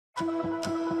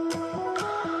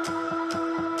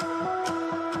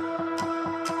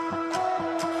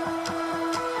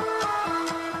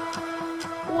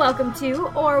Welcome to,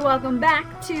 or welcome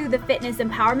back to the Fitness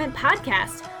Empowerment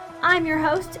Podcast. I'm your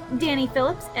host, Danye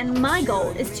Phillips, and my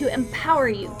goal is to empower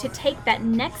you to take that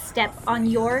next step on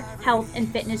your health and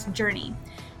fitness journey.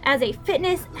 As a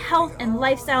fitness, health, and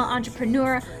lifestyle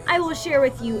entrepreneur, I will share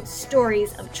with you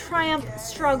stories of triumph,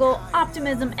 struggle,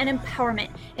 optimism, and empowerment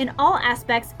in all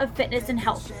aspects of fitness and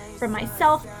health from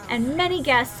myself and many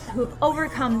guests who have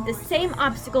overcome the same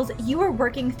obstacles you are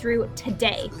working through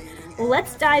today.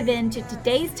 Let's dive into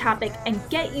today's topic and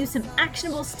get you some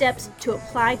actionable steps to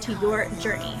apply to your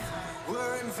journey.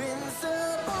 We're invincible.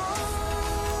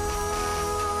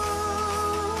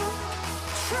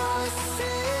 Trust in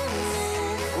me.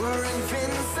 We're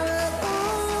invincible.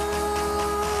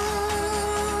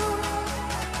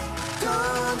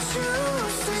 Don't you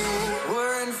see?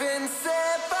 We're invincible.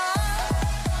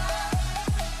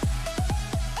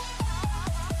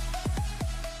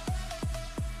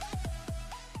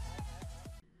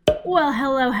 Well,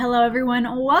 hello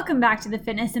everyone. Welcome back to the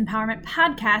Fitness Empowerment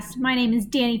Podcast. My name is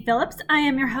Danye Phillips. I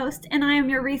am your host and I am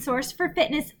your resource for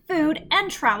fitness, food,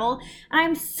 and travel. And I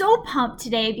am so pumped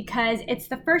today because it's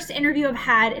the first interview I've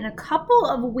had in a couple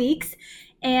of weeks,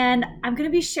 and I'm going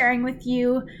to be sharing with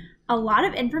you a lot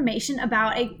of information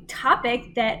about a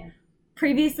topic that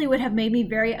previously would have made me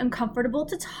very uncomfortable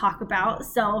to talk about.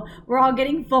 So we're all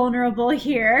getting vulnerable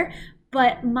here.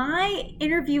 But my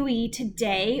interviewee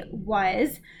today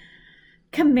was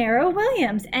Kimerea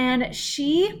Williams, and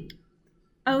she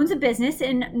owns a business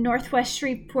in Northwest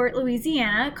Shreveport,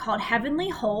 Louisiana called Heavenly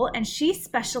Whole, and she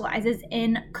specializes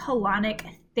in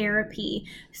colonic therapy,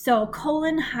 so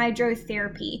colon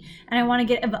hydrotherapy. And I want to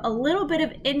get a little bit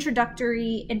of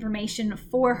introductory information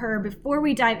for her before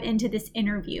we dive into this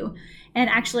interview. And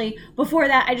actually, before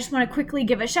that, I just want to quickly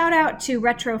give a shout out to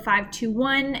Retro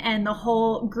 521 and the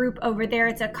whole group over there.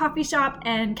 It's a coffee shop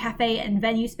and cafe and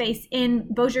venue space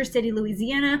in Bossier City,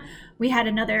 Louisiana. They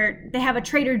have a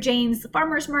Trader James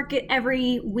farmers market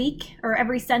every week or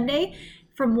every Sunday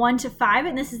from 1 to 5.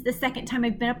 And this is the second time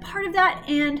I've been a part of that.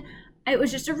 And it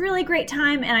was just a really great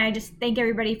time, and I just thank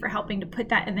everybody for helping to put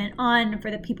that event on,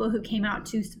 for the people who came out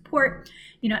to support,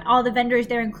 all the vendors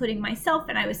there, including myself,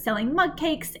 and I was selling mug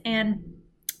cakes, and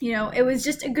it was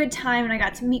just a good time, and I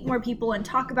got to meet more people and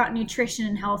talk about nutrition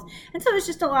and health, and so it was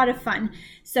just a lot of fun.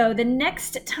 So the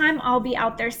next time I'll be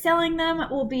out there selling them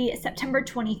will be September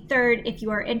 23rd. If you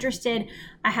are interested,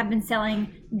 I have been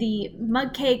selling the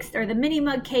mug cakes, or the mini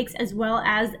mug cakes, as well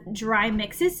as dry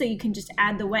mixes, so you can just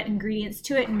add the wet ingredients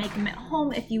to it and make them at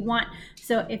home if you want.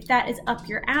 So if that is up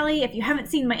your alley, if you haven't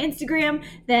seen my Instagram,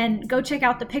 then go check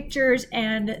out the pictures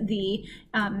and the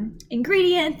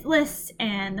ingredient lists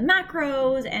and the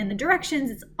macros and the directions.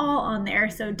 It's all on there,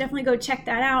 so definitely go check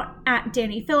that out at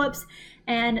Danye Phillips.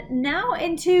 And now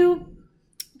into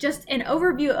just an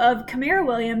overview of Kimerea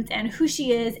Williams and who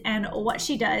she is and what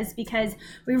she does, because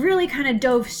we really kind of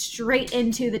dove straight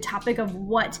into the topic of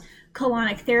what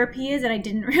colonic therapy is, and I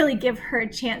didn't really give her a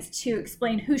chance to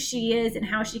explain who she is and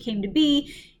how she came to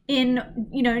be in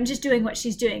just doing what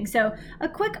she's doing. So a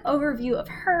quick overview of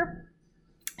her.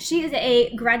 She is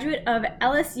a graduate of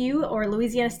LSU, or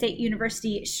Louisiana State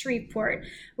University, Shreveport,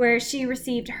 where she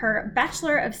received her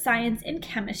Bachelor of Science in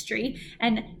Chemistry.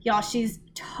 And y'all, she's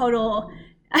total...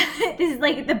 this is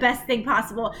like the best thing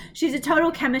possible. She's a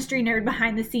total chemistry nerd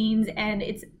behind the scenes, and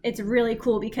it's really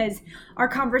cool because our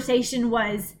conversation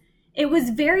was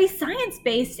very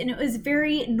science-based, and it was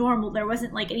very normal. There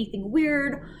wasn't like anything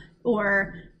weird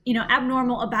or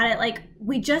abnormal about it. Like,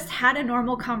 we just had a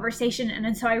normal conversation,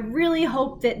 and so I really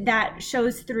hope that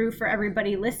shows through for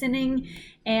everybody listening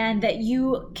and that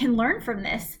you can learn from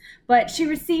this. But she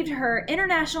received her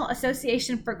International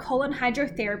Association for Colon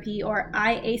Hydrotherapy, or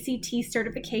IACT,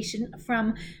 certification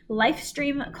from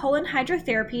Lifestream Colon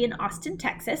Hydrotherapy in Austin,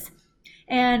 Texas.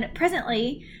 And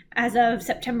presently, as of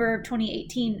September of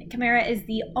 2018, Kimerea is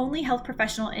the only health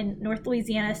professional in North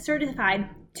Louisiana certified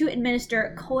to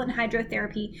administer colon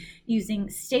hydrotherapy using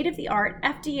state-of-the-art,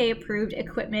 FDA-approved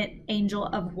equipment, Angel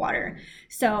of Water.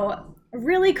 So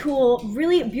really cool,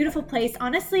 really beautiful place.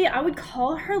 Honestly, I would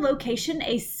call her location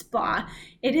a spa.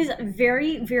 It is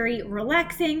very, very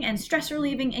relaxing and stress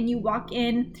relieving, and you walk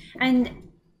in, and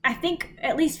I think,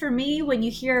 at least for me, when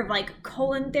you hear of like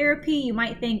colon therapy, you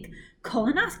might think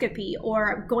colonoscopy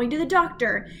or going to the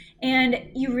doctor, and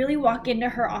you really walk into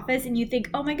her office and you think,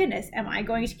 oh my goodness, am I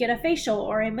going to get a facial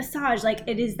or a massage? Like,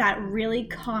 it is that really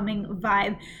calming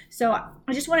vibe. So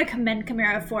I just want to commend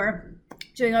Kimerea for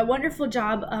doing a wonderful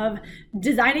job of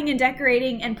designing and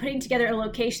decorating and putting together a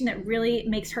location that really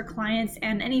makes her clients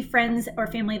and any friends or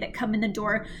family that come in the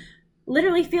door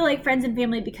literally feel like friends and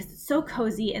family, because it's so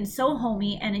cozy and so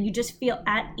homey, and you just feel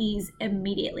at ease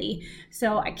immediately.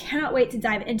 So I cannot wait to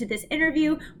dive into this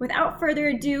interview. Without further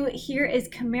ado, here is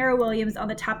Kimerea Williams on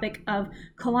the topic of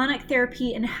colonic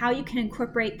therapy and how you can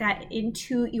incorporate that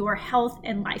into your health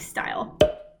and lifestyle.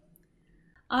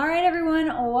 All right, everyone,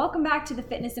 welcome back to the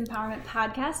Fitness Empowerment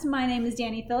Podcast. My name is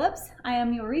Danye Phillips. I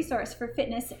am your resource for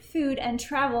fitness, food, and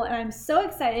travel, and I'm so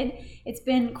excited. It's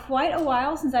been quite a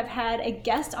while since I've had a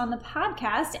guest on the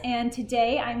podcast, and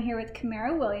today I'm here with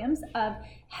Kimerea Williams of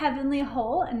Heavenly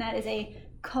Whole, and that is a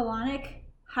colonic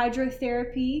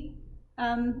hydrotherapy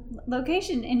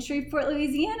location in Shreveport,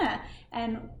 Louisiana.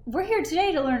 And we're here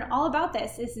today to learn all about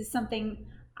this. This is something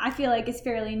I feel like is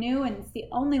fairly new, and it's the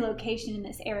only location in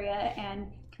this area, and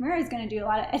Kimerea is going to do a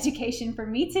lot of education for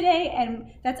me today,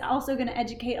 and that's also going to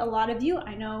educate a lot of you.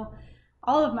 I know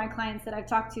all of my clients that I've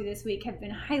talked to this week have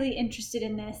been highly interested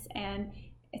in this, and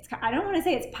I don't want to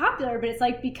say it's popular, but it's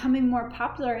like becoming more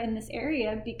popular in this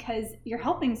area because you're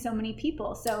helping so many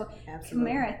people. So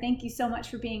Kimerea, thank you so much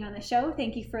for being on the show.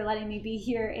 Thank you for letting me be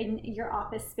here in your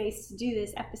office space to do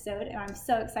this episode, and I'm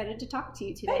so excited to talk to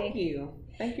you today.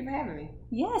 Thank you for having me.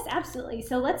 Yes, absolutely.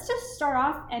 So let's just start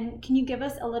off, and can you give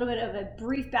us a little bit of a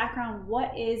brief background?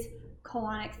 What is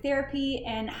colonic therapy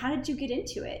and how did you get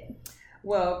into it?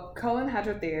 Well, colon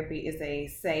hydrotherapy is a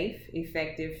safe,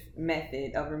 effective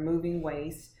method of removing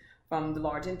waste from the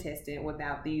large intestine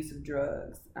without the use of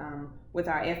drugs. With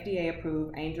our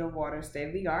FDA-approved Angel Water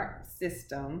state-of-the-art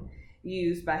system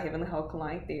used by Heavenly Whole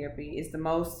Colonic Therapy, is the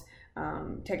most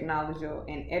technological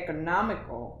and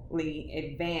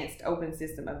economically advanced open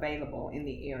system available in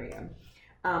the area.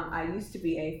 I used to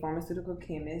be a pharmaceutical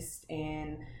chemist,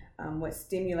 and what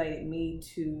stimulated me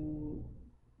to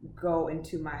go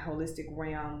into my holistic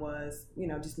realm was,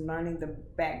 just learning the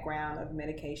background of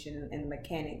medication and the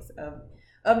mechanics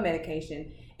of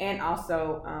medication, and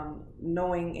also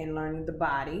knowing and learning the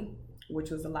body, which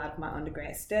was a lot of my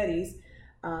undergrad studies,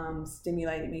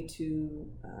 stimulated me to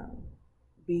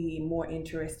be more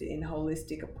interested in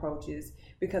holistic approaches,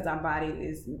 because our body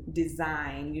is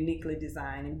uniquely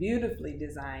designed and beautifully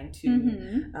designed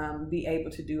to be able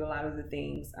to do a lot of the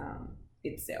things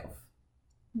itself.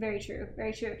 Very true,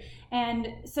 very true. And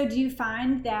so do you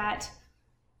find that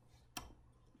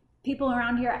people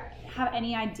around here have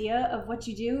any idea of what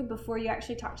you do before you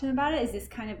actually talk to them about it? Is this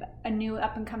kind of a new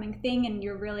up and coming thing, and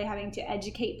you're really having to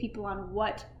educate people on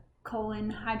what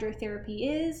colon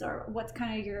hydrotherapy is, or what's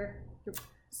kind of your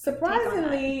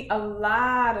Surprisingly, a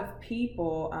lot of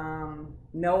people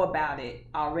know about it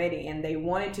already, and they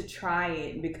wanted to try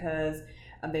it because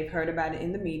they've heard about it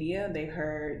in the media. They've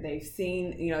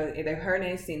seen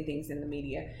things in the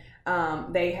media.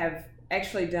 They have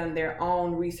actually done their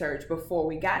own research before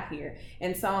we got here,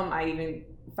 and some I even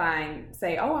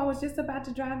say, "Oh, I was just about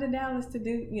to drive to Dallas to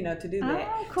do that."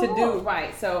 Oh, cool. To do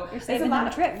right. So you're saving them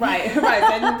a trip, right?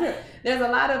 Saving the trip. There's a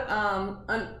lot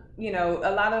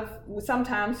of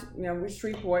sometimes with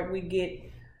Shreveport we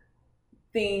get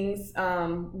things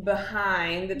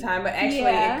behind the time, but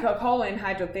actually colon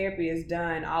hydrotherapy is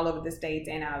done all over the states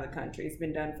and out of the country. It's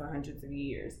been done for hundreds of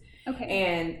years. Okay.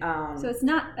 And so it's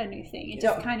not a new thing. It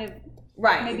just kind of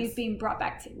maybe it's being brought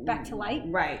back to light.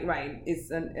 Right. It's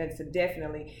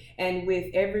definitely, and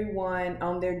with everyone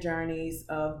on their journeys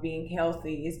of being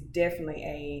healthy, it's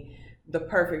definitely the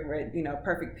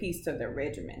perfect piece to their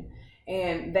regimen.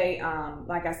 And they,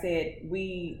 like I said,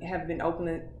 we have been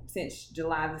open since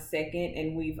July the 2nd,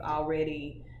 and we've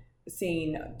already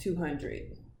seen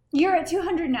 200. You're at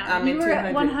 200 now. You were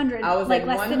at 100 I was like at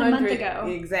less 100, than a month ago.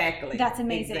 Exactly. That's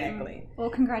amazing. Exactly. Well,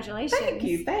 congratulations. Thank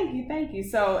you.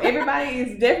 So everybody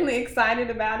is definitely excited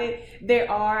about it. There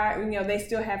are, they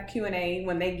still have Q&A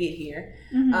when they get here.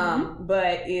 Mm-hmm.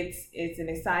 But it's an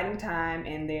exciting time,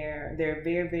 and they're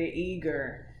very, very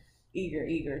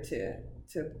eager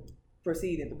to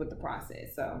proceed with the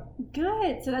process. So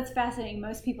good. So that's fascinating.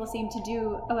 Most people seem to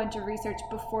do a bunch of research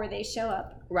before they show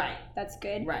up. Right. That's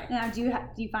good. Right. Now, do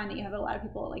you find that you have a lot of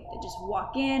people that just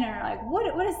walk in and are like,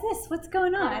 what is this? What's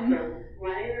going on?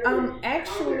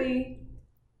 Actually,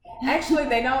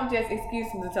 they don't just excuse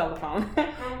the telephone.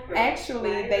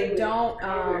 Actually, they don't.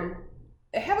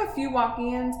 They have a few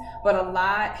walk-ins, but a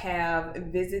lot have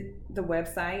visited the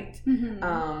website.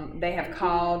 Mm-hmm. They have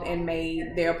called and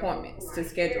made their appointments to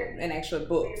schedule and actually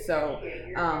book. So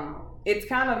it's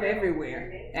kind of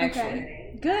everywhere,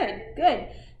 actually. Okay. Good.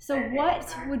 So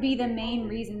what would be the main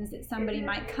reasons that somebody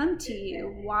might come to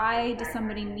you? Why does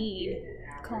somebody need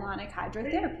colonic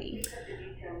hydrotherapy?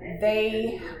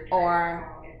 They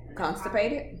are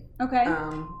constipated. Okay.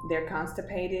 They're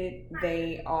constipated.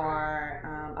 They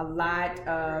are a lot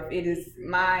of it is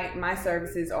my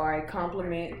services are a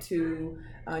complement to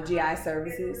GI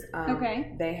services.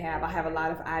 Okay. I have a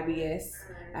lot of IBS.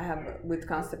 I have with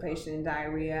constipation and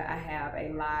diarrhea. I have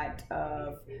a lot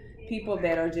of people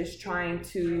that are just trying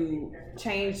to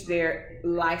change their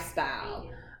lifestyle.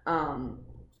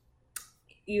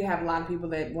 You have a lot of people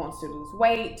that wants to lose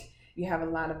weight. You have a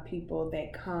lot of people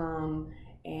that come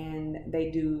and they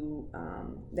do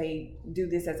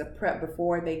this as a prep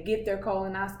before they get their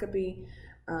colonoscopy.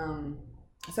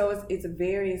 So it's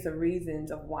various of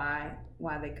reasons of why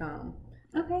they come.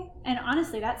 Okay. And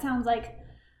honestly, that sounds like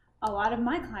a lot of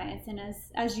my clients. And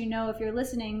as you know, if you're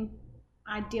listening,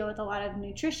 I deal with a lot of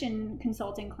nutrition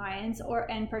consulting clients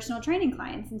and personal training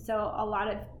clients. And so a lot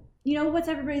of, what's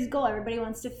everybody's goal? Everybody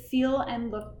wants to feel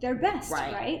and look their best,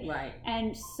 right? Right.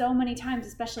 And so many times,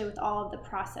 especially with all of the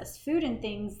processed food and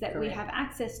things that we have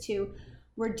access to,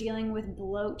 we're dealing with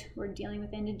bloat, we're dealing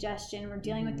with indigestion, we're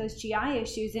dealing with those GI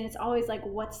issues. And it's always like,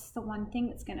 what's the one thing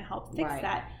that's going to help fix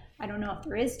that? I don't know if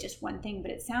there is just one thing,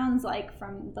 but it sounds like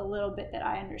from the little bit that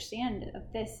I understand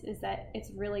of this is that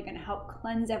it's really going to help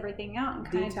cleanse everything out and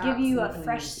kind of give you a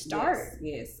fresh start.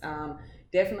 Yes.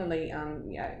 Definitely.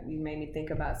 You made me think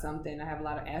about something. I have a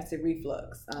lot of acid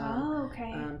reflux.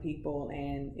 People,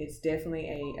 and it's definitely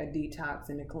a detox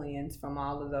and a cleanse from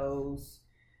all of those.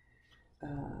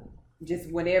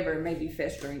 Just whatever may be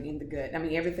festering in the gut. I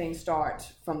mean, everything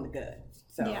starts from the gut.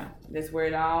 So that's where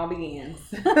it all begins.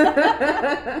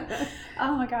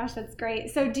 Oh my gosh, that's great.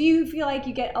 So do you feel like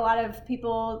you get a lot of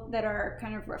people that are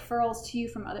kind of referrals to you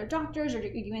from other doctors, or are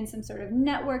you in some sort of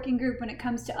networking group when it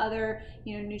comes to other,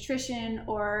 nutrition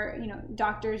or,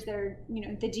 doctors that are,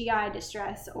 the GI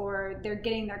distress, or they're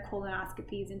getting their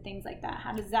colonoscopies and things like that?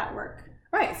 How does that work?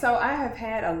 Right. So I have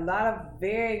had a lot of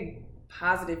very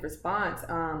positive response.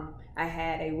 I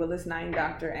had a Willis 9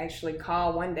 doctor actually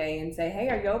call one day and say, "Hey,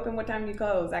 are you open? What time do you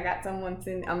close? I got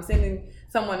I'm sending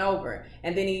someone over."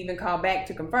 And then he even called back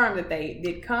to confirm that they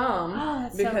did come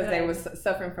because they were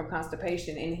suffering from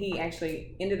constipation. And he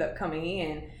actually ended up coming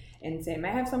in and saying, "May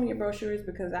I have some of your brochures?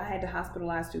 Because I had to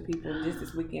hospitalize 2 people just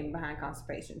this weekend behind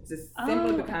constipation. Just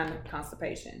simply behind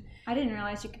constipation." I didn't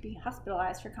realize you could be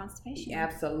hospitalized for constipation.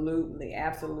 Absolutely.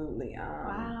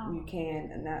 Wow. You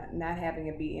can. Not having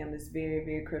a BM is very,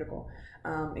 very critical,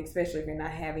 especially if you're not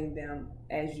having them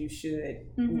as you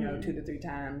should, 2 to 3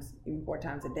 times, even 4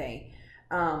 times a day.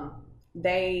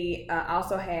 They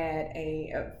also had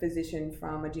a physician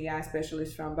from a GI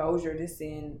specialist from Bossier to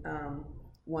send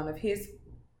one of his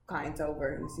clients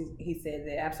over. He said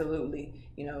that absolutely,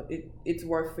 it's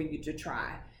worth for you to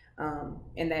try.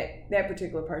 And that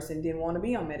particular person didn't want to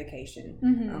be on medication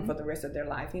for the rest of their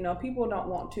life. People don't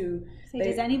want to.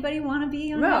 Does anybody want to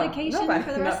be on medication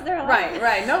for the rest of their life?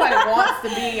 Right. Nobody wants to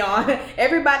be on.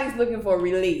 Everybody's looking for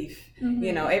relief.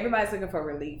 Everybody's looking for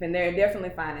relief, and they're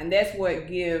definitely fine. And that's what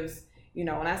gives. When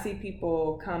I see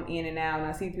people come in and out, and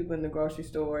I see people in the grocery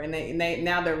store, and they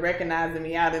now they're recognizing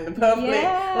me out in the public,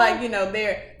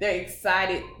 they're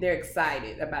excited. They're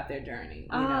excited about their journey.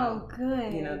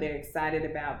 Good. They're excited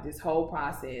about this whole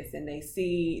process, and they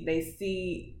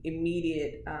see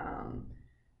immediate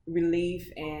relief,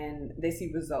 and they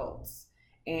see results.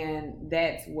 And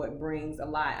that's what brings a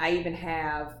lot. I even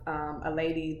have a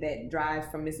lady that drives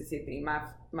from Mississippi.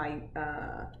 My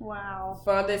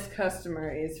furthest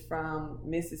customer is from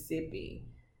Mississippi.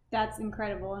 That's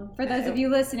incredible. And for those of you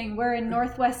listening, we're in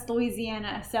Northwest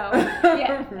Louisiana, so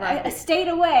a state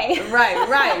away.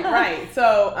 Right.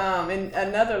 So, and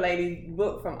another lady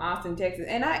booked from Austin, Texas.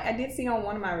 And I did see on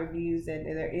one of my reviews that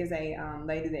there is a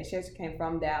lady that she came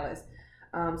from Dallas.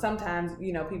 Sometimes,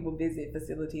 people visit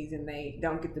facilities and they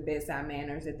don't get the bedside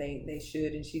manners that they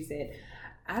should. And she said,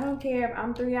 "I don't care if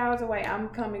I'm 3 hours away. I'm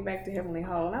coming back to Heavenly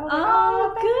Hall." And I was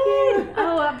like, good.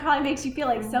 That probably makes you feel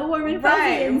like so warm and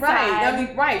fuzzy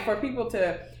inside. Right. For people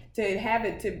to have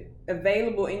it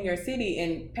available in your city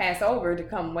and pass over to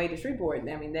come way to Shreveport.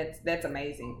 I mean, that's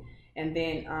amazing. And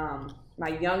then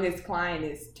my youngest client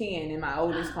is 10 and my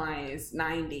oldest client is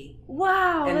 90.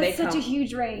 Wow, and that's such a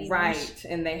huge range. Right.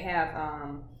 And they have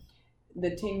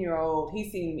the 10-year-old, he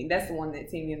seen me. That's the one that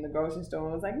seen me in the grocery store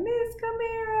and was like, "Miss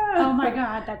Kimerea." Oh my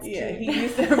God, that's cute. He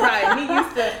used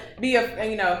to be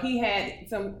he had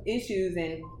some issues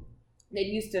and they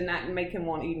used to not make him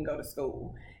want to even go to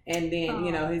school. And then,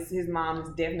 his mom has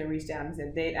definitely reached out and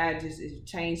said that I just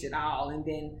changed it all. And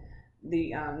then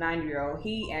the 9-year-old,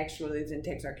 he actually lives in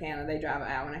Texarkana. They drive an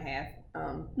hour and a half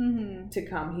to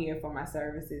come here for my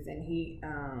services, and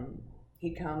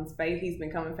he's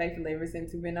been coming faithfully ever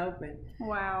since we've been open.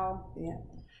 Wow. Yeah.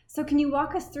 So can you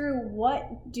walk us through what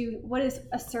does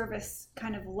a service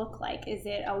kind of look like? Is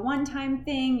it a one-time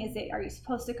thing? Are you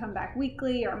supposed to come back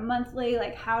weekly or monthly?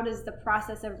 Like, how does the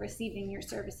process of receiving your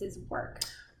services work?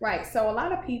 Right. So a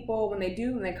lot of people, when they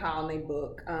call and they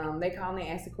book, they call and they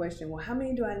ask the question, well, how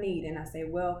many do I need? And I say,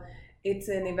 well, it's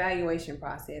an evaluation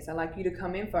process. I like you to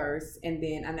come in first, and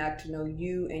then I like to know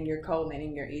you and your colon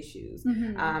and your issues.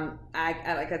 Mm-hmm.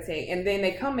 I like I say, and then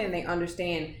they come in, they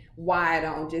understand why I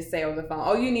don't just say over the phone,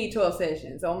 oh, you need 12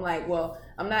 sessions. So I'm like, well,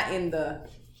 I'm not in the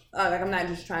I'm not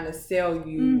just trying to sell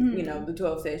you, the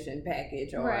 12 session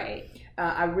package. Or right.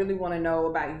 I really want to know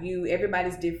about you.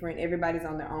 Everybody's different. Everybody's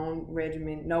on their own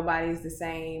regimen. Nobody's the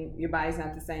same. Your body's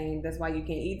not the same. That's why you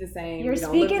can't eat the same. You're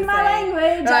speaking my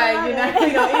language. Right. We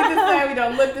don't eat the same. We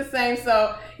don't look the same.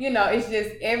 So, it's just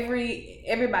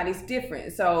everybody's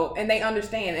different. So, and they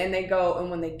understand, and they go,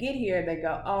 and when they get here, they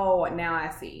go, oh, now I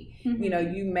see.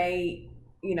 Mm-hmm. You may,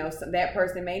 so that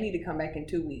person may need to come back in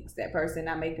 2 weeks. That person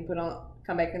I may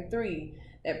come back in 3.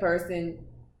 That person,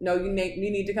 no, you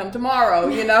need to come tomorrow.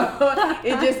 It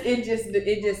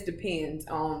just depends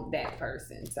on that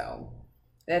person. So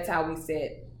that's how we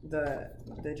set the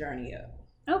journey up.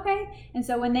 Okay. And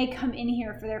so when they come in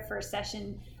here for their first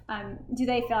session, do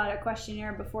they fill out a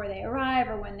questionnaire before they arrive,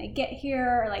 or when they get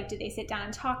here, or like, do they sit down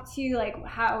and talk to you? Like,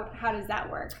 how does that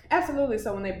work? Absolutely.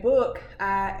 So when they book,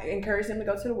 I encourage them to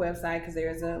go to the website, because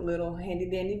there's a little handy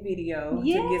dandy video to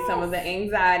get some of the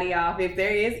anxiety off, if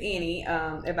there is any,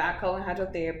 about colon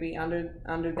hydrotherapy.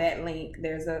 Under that link,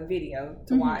 there's a video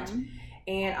to watch.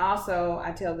 And also,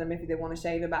 I tell them if they want to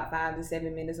shave about 5 to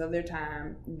 7 minutes of their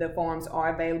time, the forms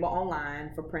are available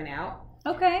online for printout.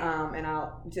 Okay. And I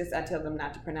tell them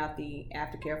not to print out the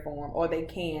aftercare form, or they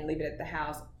can leave it at the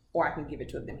house, or I can give it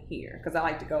to them here, because I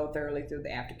like to go thoroughly through the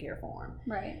aftercare form.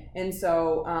 Right. And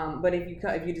so, but if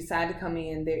you decide to come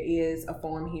in, there is a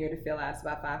form here to fill out. It's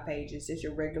about 5 pages. It's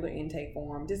your regular intake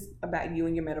form, just about you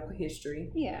and your medical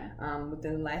history. Yeah.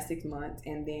 Within the last 6 months,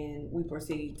 and then we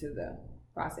proceed to the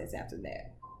process after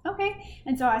that. Okay.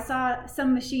 And so I saw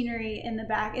some machinery in the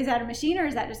back. Is that a machine, or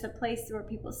is that just a place where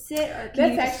people sit, or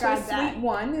can you describe that? That's that? actually Suite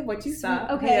 1, what you saw.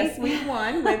 Okay. Yeah, Suite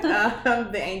 1 with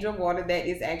the Angel Water. That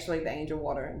is actually the Angel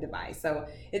Water device. So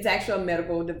it's actually a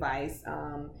medical device.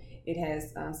 It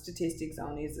has statistics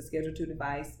on it. It's a Schedule 2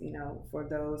 device. For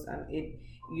those,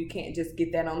 you can't just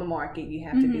get that on the market. You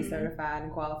have to be certified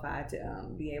and qualified to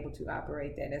be able to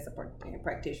operate that as a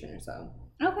practitioner. So.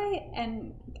 Okay,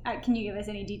 and can you give us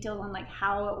any details on like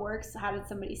how it works? How did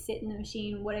somebody sit in the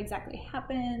machine? What exactly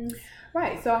happens?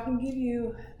 Right, so I can give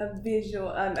you a visual,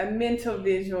 a mental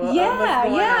visual of what's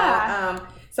going on.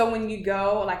 So when you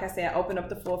go, like I said, I open up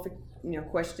the floor for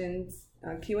questions,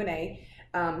 Q&A.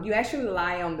 You actually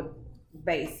lie on the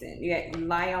basin. You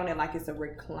lie on it like it's a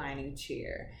reclining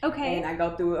chair. Okay. And I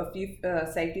go through a few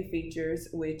safety features,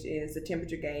 which is a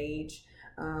temperature gauge.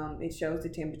 It shows the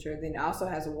temperature. Then it also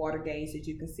has a water gauge that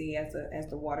you can see as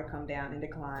the water come down and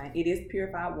decline. It is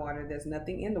purified water. There's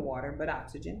nothing in the water but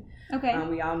oxygen. Okay.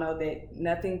 We all know that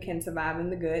nothing can survive in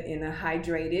the gut in a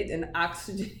hydrated and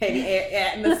oxygenated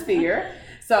atmosphere.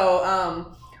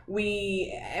 So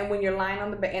when you're lying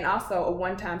on the bed, and also a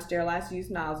one-time sterilized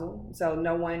use nozzle. So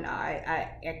no one,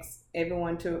 I ask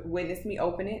everyone to witness me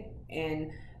open it and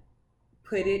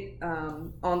put it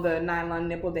on the nylon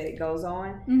nipple that it goes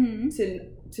on,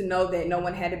 to know that no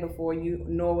one had it before you,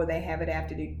 nor will they have it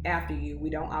after you. We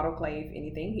don't autoclave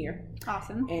anything here.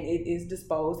 Awesome. And it is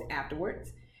disposed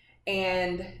afterwards.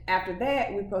 And after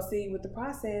that, we proceed with the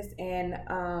process, and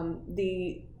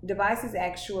the device is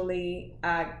actually,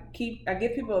 I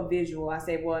give people a visual. I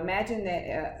say, well, imagine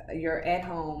that you're at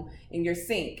home and your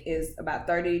sink is about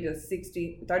 35 to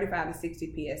 60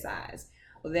 PSIs.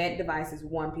 Well, that device is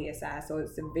 1 PSI, so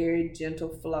it's a very gentle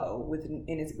flow and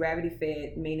it's gravity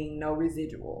fed, meaning no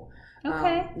residual.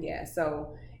 Okay.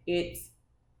 So it's,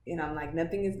 I'm like,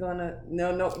 nothing is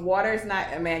no, water is not,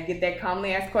 I get that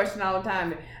commonly asked question all the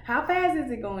time. How fast is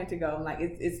it going to go? I'm like,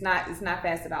 it's not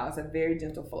fast at all. It's a very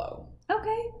gentle flow.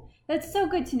 Okay. That's so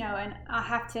good to know. And I'll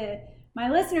have to,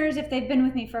 my listeners, if they've been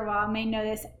with me for a while, may know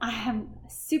this. I am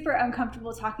super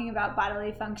uncomfortable talking about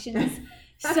bodily functions.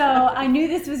 So I knew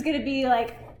this was going to be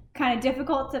like kind of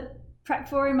difficult to prep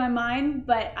for in my mind,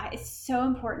 but it's so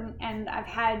important. And I've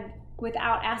had,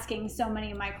 without asking, so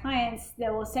many of my clients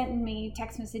that will send me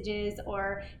text messages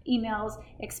or emails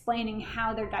explaining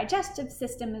how their digestive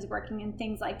system is working and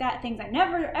things like that, things I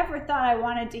never ever thought I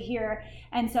wanted to hear.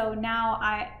 And so now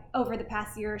over the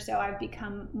past year or so, I've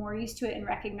become more used to it and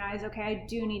recognize, okay, I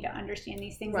do need to understand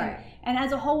these things. Right. And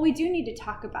as a whole, we do need to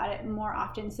talk about it more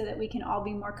often so that we can all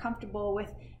be more comfortable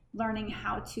with learning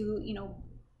how to,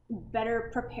 better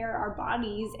prepare our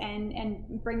bodies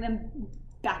and bring them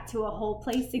back to a whole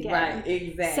place again. Right,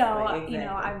 exactly. So,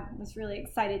 I was really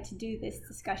excited to do this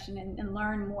discussion and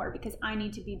learn more, because I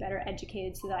need to be better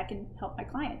educated so that I can help my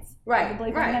clients. Right. To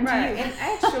you. And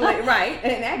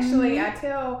actually, I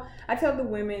tell the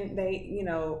women, they,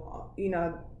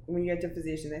 when you're at the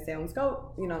physician, they say on a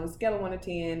scale of 1 to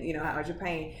 10, how's your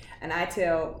pain? And I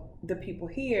tell the people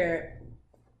here,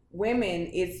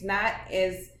 women, it's not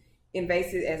as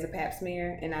invasive as a pap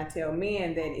smear, and I tell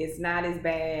men that it's not as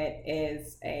bad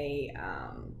as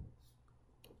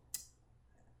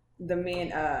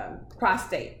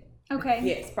prostate. Okay.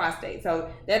 Yes, prostate. So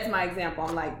that's my example.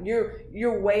 I'm like,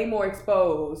 you're way more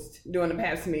exposed doing a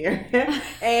pap smear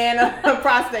and a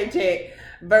prostate check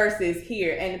versus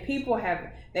here. And people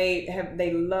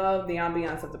they love the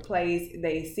ambiance of the place.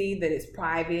 They see that it's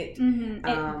private. Mm-hmm.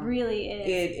 It really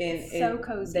is. It's so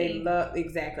cozy. They love,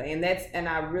 exactly. And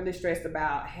I really stressed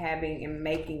about having and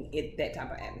making it that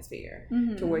type of atmosphere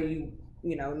to where you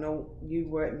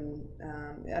wouldn't,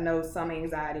 I know some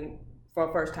anxiety for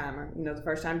a first timer, the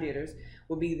first time jitters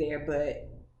will be there, but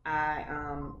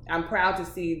I'm proud to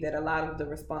see that a lot of the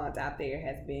response out there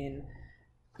has been,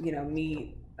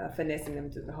 me finessing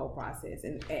them through the whole process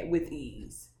and with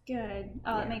ease. Good.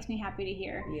 It makes me happy to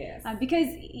hear. Yes. Because,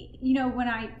 when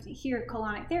I hear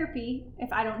colonic therapy,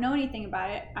 if I don't know anything about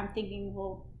it, I'm thinking,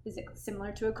 well, is it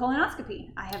similar to a colonoscopy?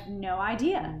 I have no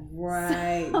idea.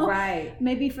 Right, so right.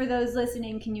 Maybe for those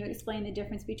listening, can you explain the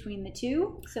difference between the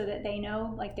two so that they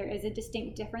know, like, there is a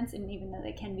distinct difference, and even though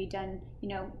they can be done,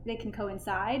 they can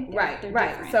coincide. They're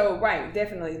different. So,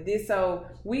 definitely. So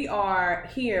we are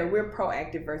here, we're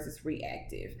proactive versus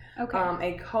reactive. Okay.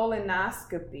 A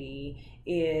colonoscopy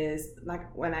is,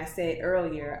 like when I said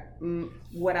earlier,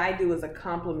 what I do is a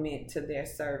complement to their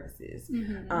services.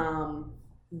 Mm-hmm.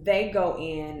 They go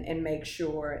in and make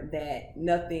sure that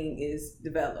nothing is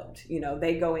developed.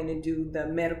 They go in and do the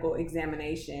medical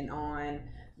examination on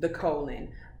the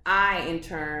colon. In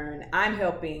turn, I'm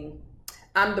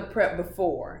the prep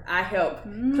before. I help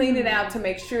clean it out to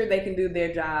make sure they can do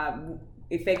their job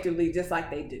effectively, just like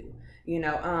they do.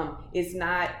 It's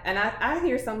not, and I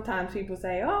hear sometimes people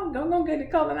say, oh, go get a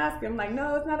colonoscopy. I'm like,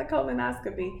 no, it's not a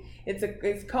colonoscopy.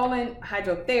 It's colon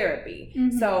hydrotherapy.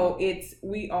 Mm-hmm. So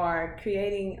we are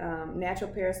creating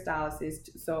natural peristalsis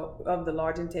of the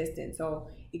large intestine, so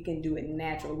it can do it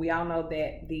naturally. We all know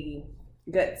that the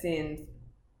gut sends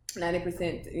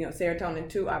 90% serotonin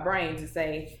to our brains to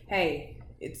say, hey,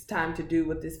 it's time to do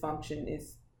what this function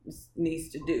needs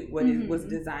to do, what it was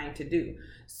designed to do.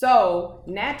 So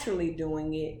naturally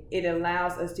doing it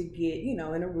allows us to get, in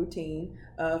a routine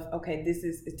of, okay, this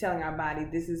is telling our body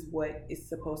this is what it's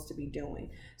supposed to be doing.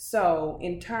 So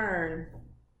in turn,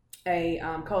 a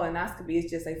colonoscopy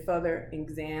is just a further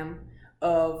exam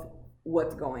of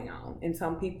what's going on. And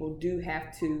some people do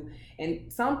have to,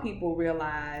 and some people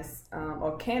realize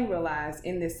or can realize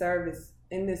in this service,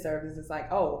 it's like,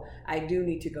 oh, I do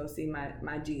need to go see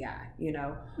my GI,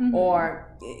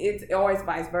 or it's always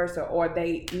vice versa, or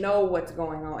they know what's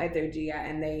going on at their GI,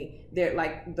 and they're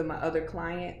like my other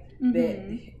client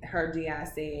that her GI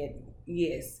said,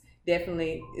 yes,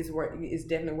 definitely is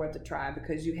definitely worth a try,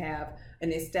 because you have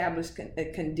an established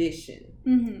condition,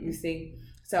 you see.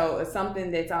 So it's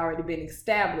something that's already been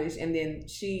established, and then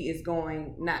she is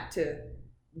going not to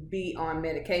be on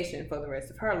medication for the rest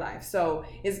of her life. So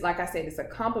it's, like I said, it's a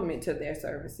complement to their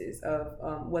services of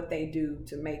what they do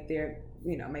to make their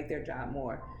job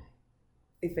more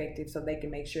effective, so they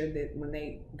can make sure that when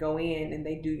they go in and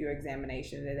they do your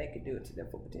examination, that they can do it to their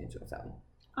full potential. So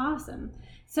awesome.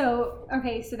 So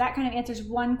so that kind of answers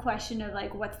one question of,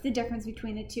 like, what's the difference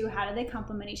between the two? How do they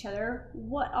complement each other?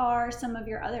 What are some of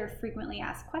your other frequently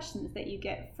asked questions that you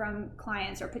get from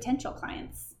clients or potential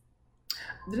clients?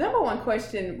 The number one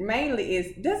question mainly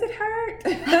is, does it hurt? I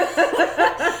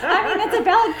mean, that's a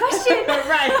valid question.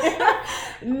 Right.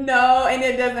 No, and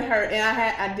it doesn't hurt. And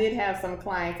I did have some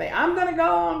clients say, I'm going to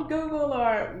go on Google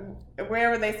or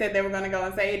wherever they said they were going to go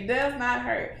and say, it does not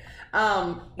hurt.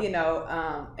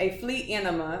 A flea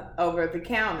enema over the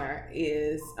counter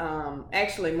is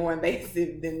actually more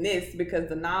invasive than this, because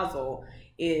the nozzle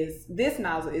is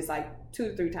like 2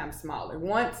 to 3 times smaller.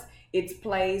 Once it's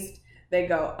placed, they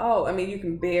go, oh, I mean, you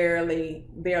can barely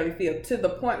feel, to the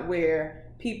point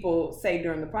where people say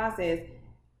during the process,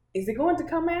 is it going to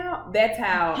come out? That's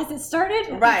how. Has it started?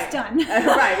 Right. It's done.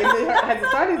 Right. Has it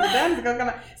started? Is it done? Is it going to come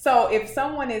out? So if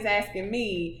someone is asking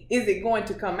me, is it going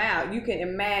to come out? You can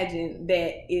imagine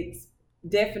that it's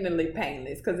definitely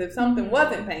painless. Because if something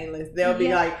wasn't painless, they'll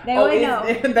be like, they would know.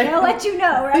 They'll let you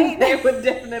know, right? They would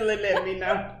definitely let me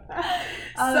know.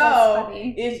 Oh, so that's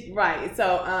funny. it's right.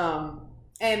 So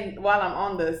and while I'm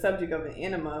on the subject of an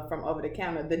enema from over the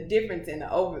counter, the difference in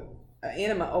the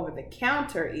enema over the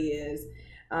counter is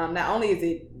not only is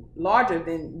it larger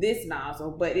than this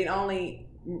nozzle, but it only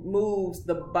moves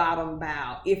the bottom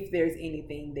valve if there's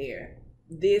anything there.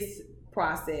 This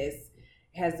process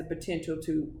has the potential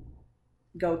to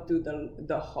go through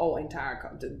the whole entire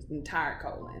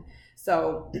colon.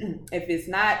 So if it's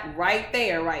not right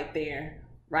there, then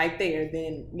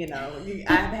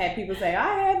I've had people say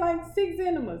I had like 6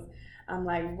 enemas. I'm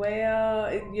like,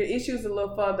 well, your issue's a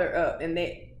little further up, and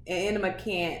an enema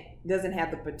doesn't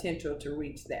have the potential to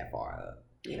reach that far up.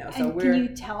 So can you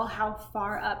tell how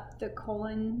far up the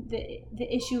colon the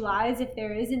issue lies if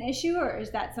there is an issue, or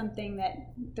is that something that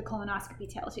the colonoscopy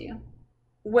tells you?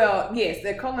 Well, yes,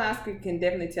 the colonoscopy can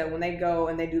definitely tell. When they go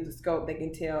and they do the scope, they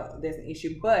can tell there's an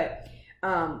issue. But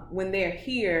when they're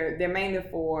here, they're mainly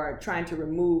for trying to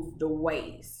remove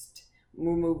waste.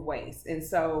 And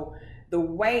so the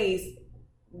waste,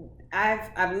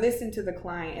 I've listened to the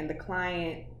client, and the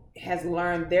client has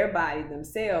learned their body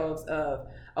themselves of,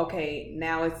 okay,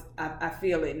 now I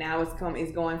feel it. Now it's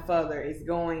going further. It's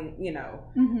going,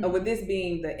 with this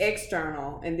being the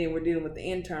external, and then we're dealing with the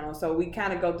internal. So we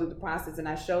kind of go through the process, and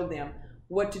I show them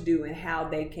what to do and how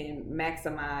they can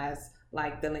maximize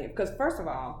like the length. Because first of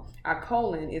all, our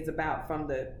colon is about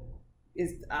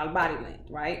is our body length,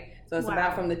 right? So it's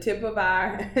about from the tip of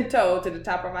our toe to the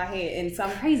top of our head, and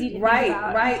some crazy to think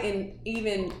about. Right, and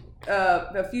even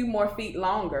a few more feet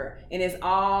longer, and it's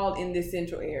all in this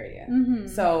central area.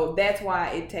 So that's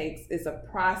why it's a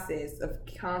process of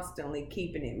constantly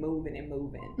keeping it moving and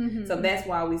moving. So that's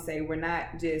why we say we're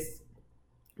not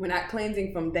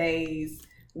cleansing from days,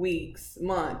 weeks,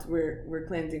 months. We're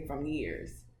cleansing from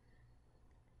years.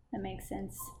 That makes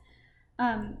sense.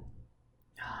 I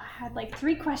had like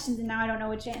 3 questions, and now I don't know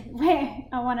which way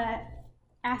I want to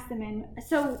ask them in.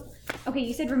 So, okay,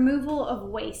 you said removal of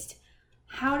waste.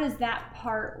 How does that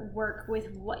part work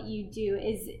with what you do?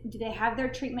 Do they have their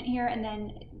treatment here, and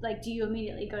then like do you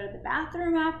immediately go to the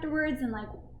bathroom afterwards, and like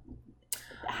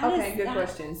okay, good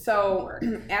question. So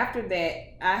after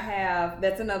that,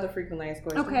 that's another frequently asked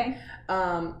question. Okay.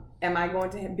 Am I going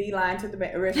to beeline to the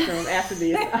restroom after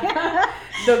this?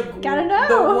 Gotta know.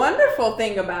 The wonderful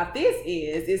thing about this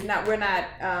is we're not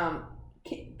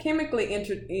chemically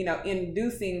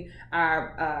inducing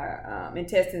our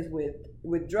intestines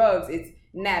with drugs. It's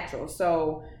natural.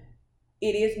 So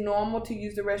it is normal to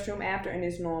use the restroom after, and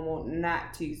it's normal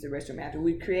not to use the restroom after.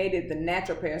 We created the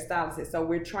natural peristalsis. So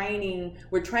we're training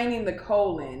the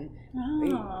colon.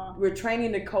 Oh. We're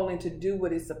training the colon to do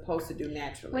what it's supposed to do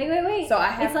naturally. Wait. So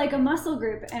it's like a muscle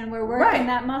group, and we're working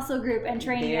that muscle group and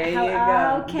training it.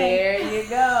 There you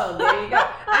go.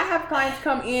 I have clients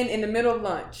come in the middle of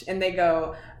lunch, and they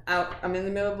go, I'm in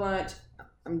the middle of lunch.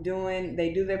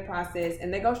 They do their process,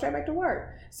 and they go straight back to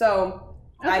work. So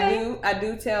okay. I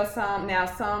do tell some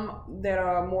that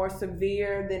are more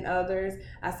severe than others.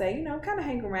 I say, kind of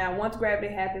hang around. Once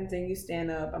gravity happens and you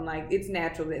stand up, I'm like, it's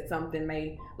natural that something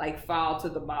may like fall to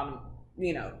the bottom.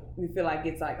 We feel like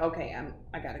it's like, okay,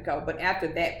 I gotta go. But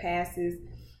after that passes,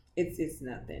 it's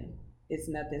nothing. It's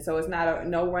nothing. So it's not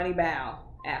no runny bowel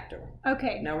after.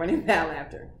 Okay. No running bowel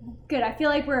after. Good. I feel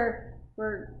like we're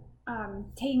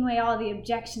taking away all the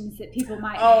objections that people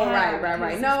might have. Oh,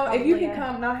 right. No, if you can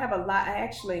come, I have a lot. I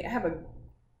have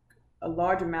a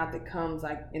large amount that comes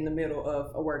like in the middle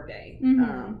of a work day.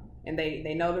 And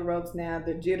they know the ropes now.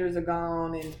 The jitters are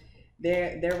gone, and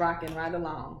they're rocking right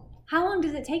along. How long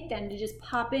does it take then to just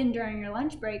pop in during your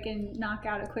lunch break and knock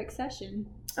out a quick session?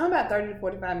 About 30 to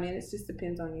 45 minutes. Just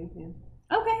depends on you. Yeah.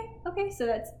 Okay. So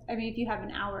that's, if you have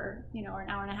an hour, or an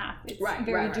hour and a half, it's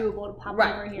very doable to pop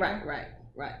over here.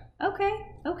 Right.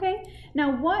 Okay.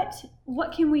 Now,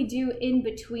 what can we do in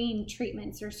between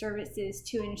treatments or services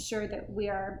to ensure that we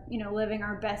are, living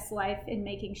our best life and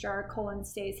making sure our colon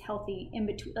stays healthy in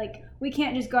between? Like, we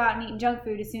can't just go out and eat junk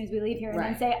food as soon as we leave here and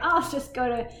then say, I'll just go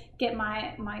to get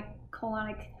my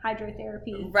colonic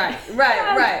hydrotherapy. Right.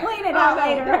 Clean it out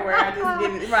later. Don't worry, I just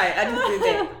did it. Right, I just did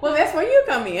that. Well, that's where you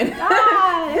come in.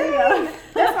 There you go.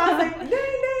 That's why I was like,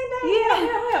 dang.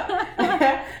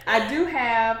 Yeah. I do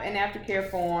have an aftercare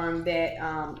form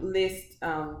that lists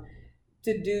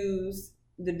the do's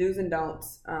and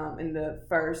don'ts in the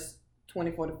first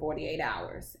 24 to 48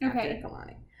 hours after the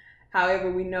colonic.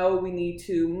 However, we know we need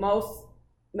to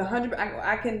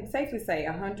I can safely say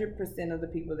 100% of the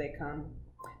people that come,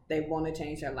 they want to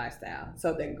change their lifestyle.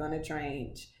 So they're gonna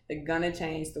change. They're gonna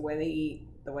change the way they eat,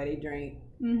 the way they drink.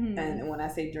 And when I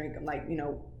say drink, I'm like,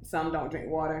 some don't drink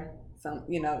water, some,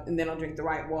 and they don't drink the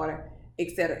right water,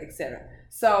 et cetera, et cetera.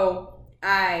 So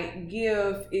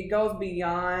it goes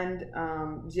beyond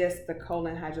just the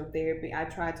colon hydrotherapy. I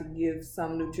try to give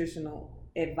some nutritional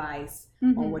advice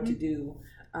on what to do.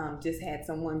 Just had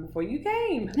someone before you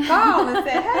came call and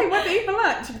said, hey, what to eat for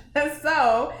lunch?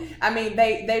 So,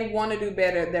 they want to do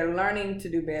better. They're learning to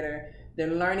do better. They're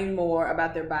learning more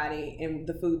about their body and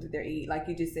the food that they're eating. Like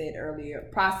you just said earlier,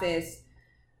 processed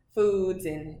foods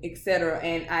and etc.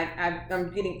 And I'm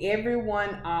getting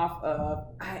everyone off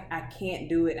of, I can't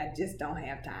do it. I just don't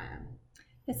have time.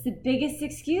 That's the biggest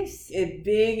excuse. The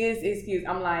biggest excuse.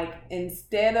 I'm like,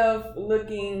 instead of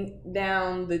looking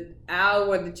down the aisle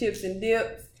where the chips and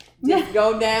dips, just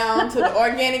go down to the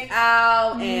organic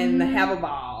aisle and have a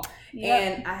ball. Yep.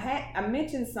 And I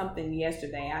mentioned something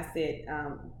yesterday. I said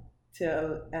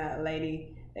to a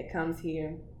lady that comes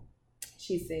here,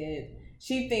 she said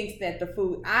she thinks that the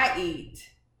food I eat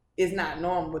is not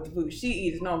normal, but the food she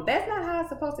eats is normal. That's not how it's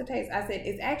supposed to taste. I said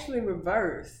it's actually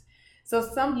reversed. So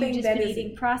something You've just been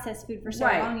eating processed food for so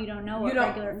long, you don't know what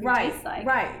regular food tastes like.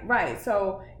 Right.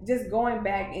 So just going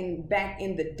back in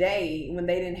the day when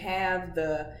they didn't have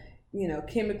the,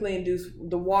 chemically induced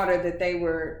the water that they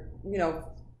were,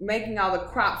 making all the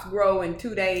crops grow in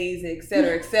 2 days, et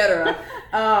cetera, et cetera.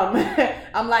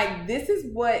 I'm like, this is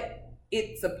what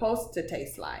it's supposed to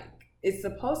taste like. It's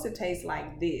supposed to taste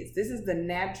like this. This is the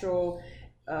natural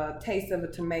taste of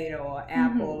a tomato or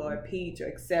apple or a peach or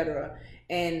et cetera.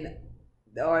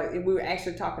 Or we were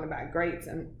actually talking about grapes,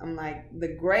 and I'm like,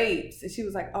 the grapes, and she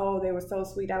was like, oh, they were so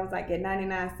sweet. I was like, at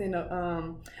 99 cents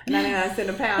a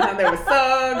pound, and they were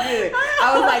so good.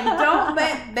 I was like, don't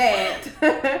let that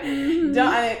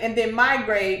and then my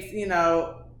grapes,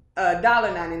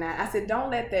 $1.99. I said, don't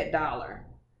let that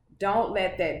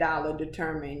dollar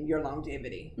determine your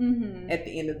longevity at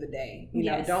the end of the day.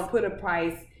 Don't put a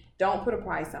price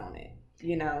on it.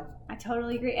 I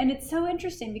totally agree. And it's so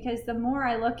interesting because the more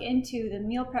I look into the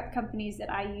meal prep companies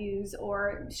that I use,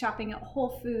 or shopping at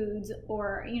Whole Foods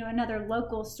or, another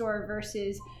local store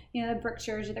versus, the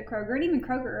Brookshires or the Kroger, and even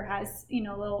Kroger has, a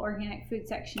little organic food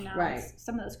section now. Right.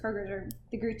 Some of those Krogers are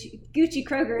the Gucci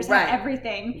Krogers have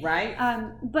everything. Right.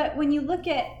 But when you look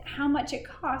at how much it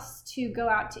costs to go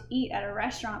out to eat at a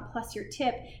restaurant plus your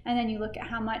tip, and then you look at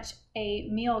how much a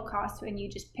meal costs when you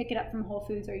just pick it up from Whole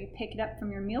Foods or you pick it up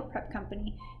from your meal prep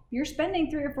company, you're spending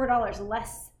 $3 or $4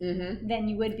 less than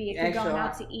you would be if you're going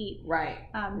out to eat. Right.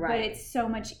 But it's so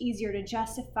much easier to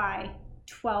justify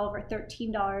 $12 or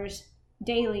 $13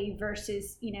 daily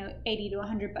versus $80 to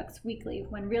 $100 weekly,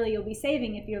 when really you'll be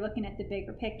saving if you're looking at the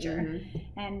bigger picture.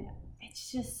 And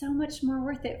it's just so much more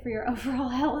worth it for your overall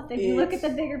health if you look at the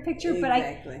bigger picture.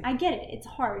 Exactly. But I get it. It's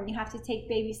hard, and you have to take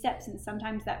baby steps, and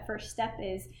sometimes that first step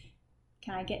is,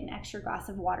 can I get an extra glass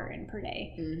of water in per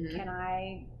day? Can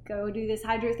I go do this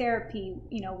hydrotherapy,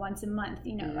 once a month?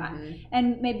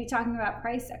 And maybe talking about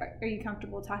price. Are you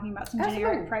comfortable talking about some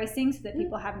generic pricing so that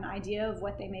people have an idea of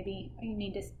what they maybe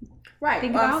need to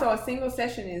think about? So a single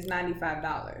session is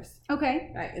 $95.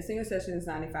 Okay. Right. A single session is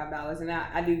 $95, and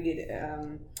I do get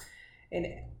and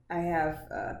I have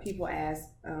people ask,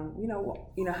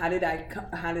 how did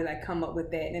I come up with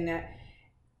that? And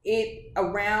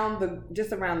around the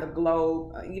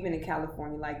globe, even in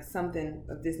California, like something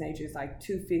of this nature is like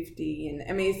 $250,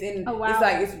 and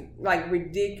it's like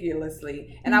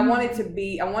ridiculously. And I want it to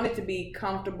be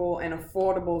comfortable and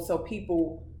affordable, so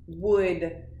people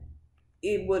would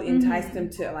entice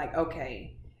them to like,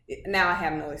 okay, now I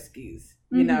have no excuse.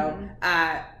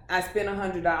 I spent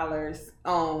 $100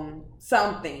 on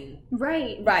something.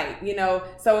 Right.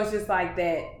 So it's just like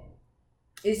that.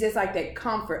 It's just like that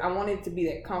comfort. I want it to be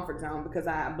that comfort zone because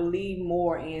I believe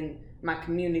more in my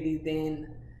community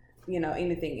than,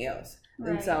 anything else.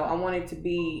 Right. And so I want it to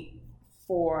be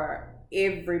for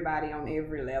everybody on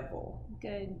every level.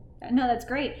 Good. No, that's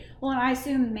great. Well, and I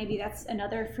assume maybe that's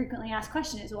another frequently asked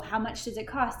question is, well, how much does it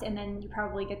cost? And then you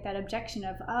probably get that objection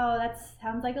of, oh, that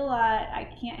sounds like a lot. I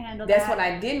can't handle that. That's what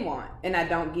I didn't want, and I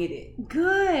don't get it.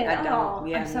 Good. I don't.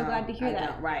 Yeah, I'm so glad to hear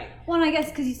that. Don't. Right. Well, and I guess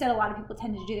because you said a lot of people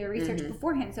tend to do their research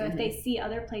beforehand. So if they see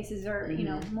other places are,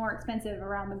 more expensive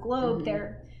around the globe,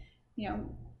 they're,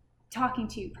 talking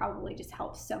to you probably just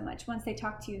helps so much. Once they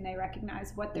talk to you and they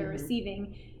recognize what they're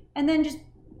receiving, and then just,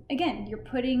 again,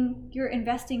 you're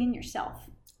investing in yourself.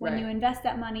 When you invest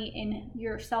that money in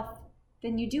yourself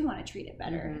then you do want to treat it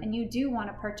better, and you do want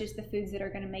to purchase the foods that are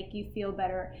going to make you feel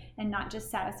better and not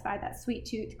just satisfy that sweet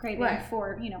tooth craving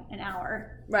for, an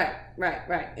hour. Right.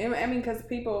 I mean, because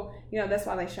people, that's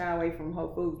why they shy away from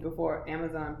Whole Foods. Before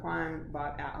Amazon Prime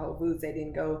bought out Whole Foods, they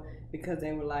didn't go because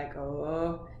they were like,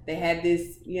 they had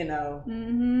this,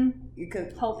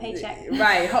 whole paycheck.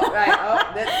 Right. Oh,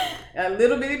 that's a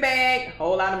little bitty bag,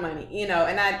 whole lot of money,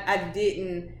 and I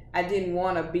didn't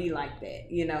want to be like that,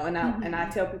 and I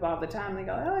tell people all the time, they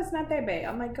go, it's not that bad.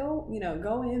 I'm like, go in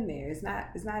there. It's not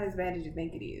as bad as you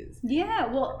think it is. Yeah.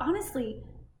 Well, honestly,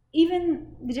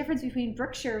 even the difference between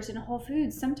Brookshire's and Whole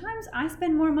Foods, sometimes I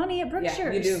spend more money at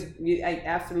Brookshire's. Yeah, you do.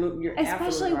 Absolutely. You're especially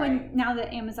absolutely right. when now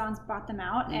that Amazon's bought them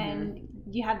out and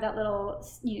you have that little,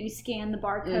 you scan the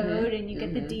barcode and you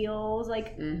get the deals.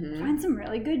 Like, find some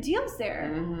really good deals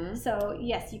there. So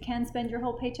yes, you can spend your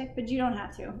whole paycheck, but you don't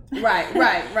have to. Right.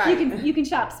 You can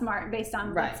shop smart based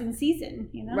on what's in season.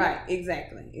 Right.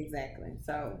 Exactly.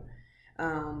 So.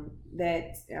 95,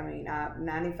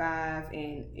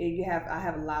 and I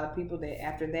have a lot of people that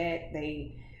after that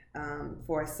they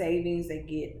for savings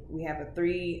we have a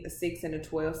 3, a 6, and a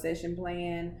 12 session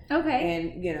plan. Okay.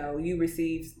 And you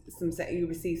receive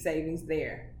savings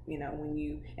there.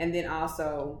 And then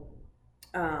also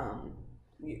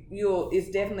it's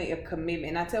definitely a commitment.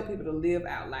 And I tell people to live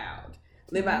out loud.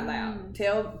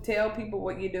 Tell people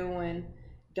what you're doing.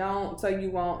 So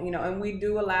you won't, and we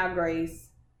do allow grace.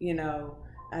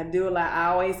 I do a lot. I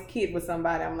always kid with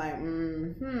somebody. I'm like,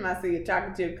 I see a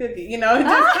chocolate chip cookie. That's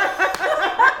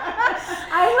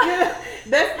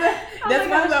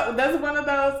one of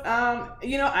those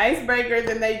icebreakers,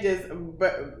 and they just.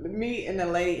 But me and the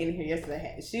lady in here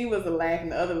yesterday, she was laughing.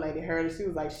 The other lady heard it. She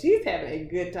was like, she's having a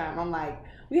good time. I'm like,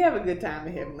 we have a good time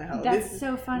in Heavenly Home. That's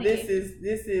so funny. This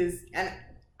is, and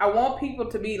I want people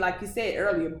to be, like you said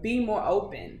earlier, be more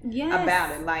open about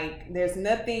it. Like, there's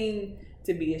nothing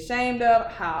to be ashamed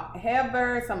of.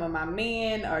 However, some of my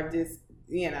men are just,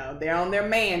 they're on their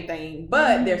man thing,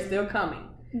 but they're still coming.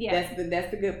 Yeah, that's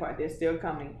the good part. They're still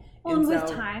coming. Well, and with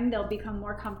time, they'll become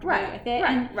more comfortable with it.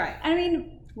 Right. I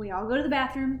mean, we all go to the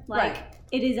bathroom. Like,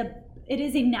 it is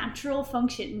a natural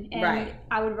function, and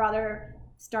I would rather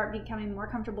start becoming more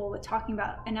comfortable with talking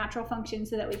about a natural function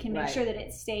so that we can make sure that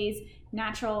it stays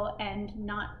natural and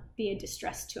not be a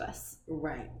distress to us.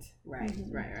 Right.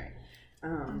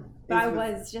 But I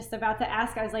was just about to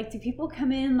ask, I was like, do people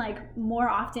come in like more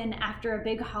often after a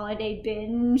big holiday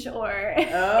binge or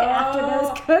after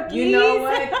those cookies? You know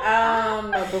what?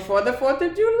 Before the 4th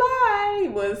of July,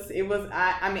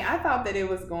 I thought that it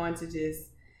was going to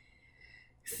just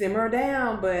simmer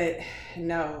down, but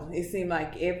no, it seemed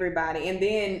like everybody. And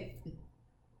then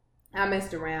I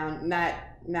messed around, not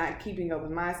keeping up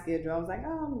with my schedule. I was like,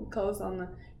 I'm close on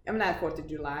I'm not 4th of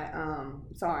July.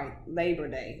 Labor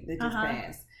Day that just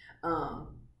passed.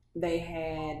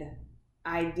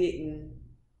 I didn't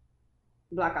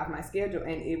block off my schedule,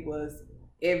 and it was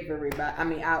everybody. I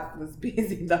mean, I was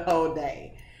busy the whole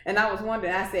day, and I was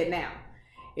wondering. I said, now,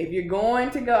 if you're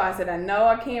going to go, I said, I know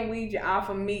I can't weed you off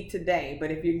of meat today, but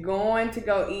if you're going to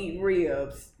go eat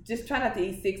ribs, just try not to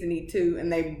eat 6 and eat 2.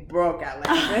 And they broke out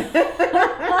laughing.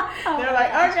 They're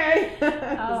like, okay.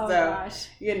 Oh, gosh.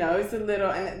 It's a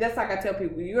little, and that's like I tell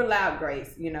people, you're allowed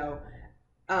grace,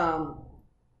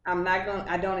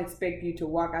 I don't expect you to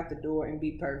walk out the door and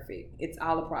be perfect. It's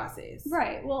all a process.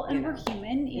 Right. Well, and we're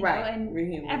human, and we're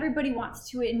human. Everybody wants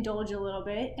to indulge a little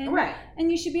bit. And,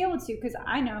 and you should be able to, because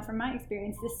I know from my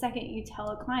experience, the second you tell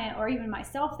a client or even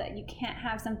myself that you can't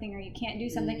have something or you can't do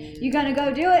something, you're going to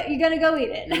go do it, you're going to go eat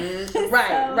it.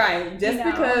 Right. Just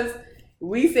because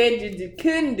we said you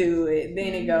couldn't do it,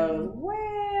 then it goes,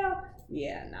 well,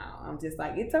 yeah, no. I'm just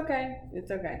like, it's okay.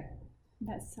 It's okay.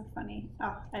 That's so funny.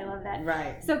 Oh, I love that.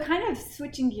 Right. So kind of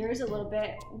switching gears a little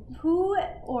bit, who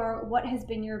or what has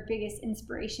been your biggest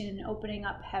inspiration in opening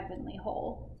up Heavenly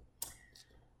Whole?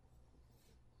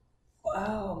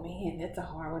 Oh, man, that's a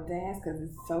hard one to ask because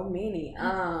it's so many.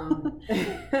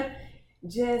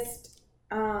 Just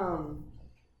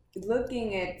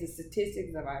looking at the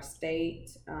statistics of our state,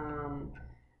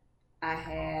 I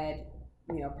had...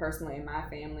 personally in my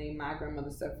family, my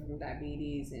grandmother suffered from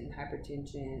diabetes and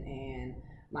hypertension, and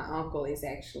my uncle is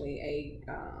actually a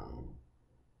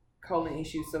colon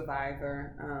issue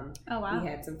survivor. Oh, wow. He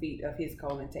had some feet of his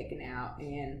colon taken out,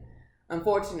 and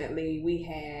unfortunately, we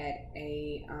had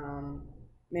a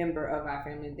member of our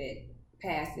family that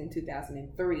passed in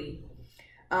 2003.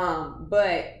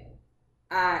 But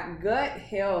gut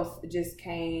health just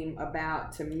came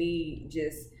about to me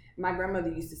just... My grandmother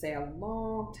used to say a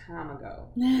long time ago,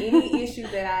 any issue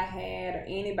that I had or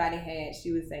anybody had,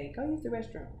 she would say, go use the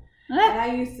restroom. And I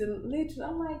used to literally,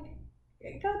 I'm like,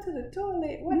 go to the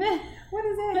toilet. What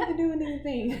does that have to do with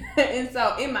anything? And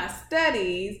so in my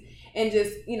studies and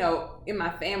just, you know, in my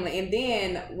family, and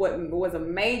then what was a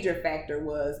major factor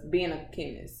was being a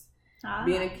chemist.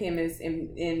 Being a chemist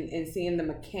and seeing the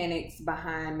mechanics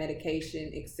behind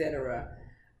medication, etc.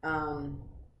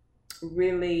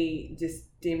 Really just,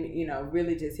 you know,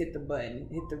 really just hit the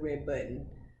red button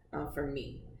for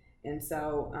me. And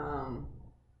so,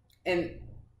 and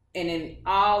in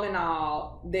all,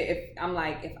 I'm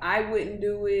like, if I wouldn't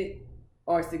do it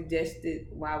or suggest it,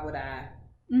 why would I,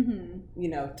 you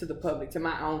know, to the public, to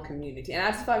my own community? And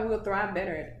I just feel like we'll thrive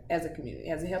better as a community,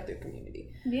 as a healthier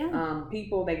community. Yeah.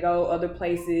 People, they go other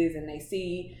places and they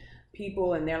see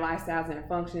people and their lifestyles and their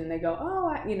function, and they go,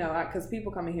 oh, because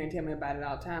people come in here and tell me about it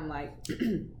all the time. Like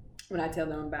when I tell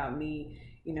them about me,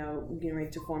 you know, getting ready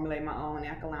to formulate my own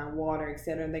alkaline water,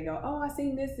 etc. And they go, oh, I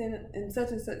seen this in such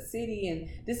and such city, and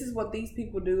this is what these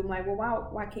people do. I'm like, well,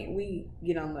 why can't we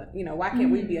get on the, you know, why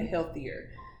can't we be a healthier,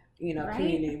 you know,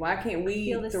 community? Why can't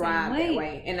we thrive that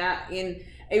way? And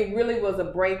it really was a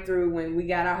breakthrough when we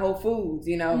got our Whole Foods.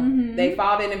 You know, they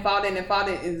fought it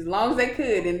as long as they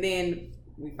could, and then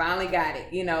we finally got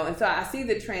it. You know, and so I see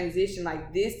the transition.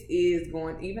 Like, this is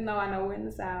going, even though I know we're in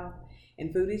the South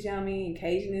and food is yummy and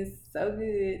Cajun is so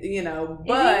good, you know,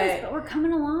 but we're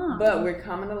coming along.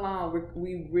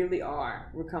 We really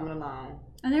are. We're coming along.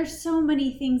 And there's so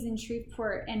many things in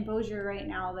Shreveport and Bossier right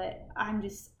now that I'm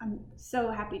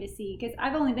so happy to see, because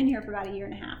I've only been here for about a year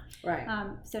and a half. Right.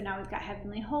 So now we've got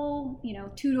Heavenly Whole, you know,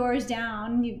 2 doors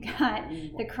down. You've got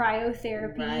the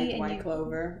cryotherapy. Right, and White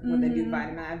Clover, when they do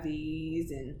vitamin IVs,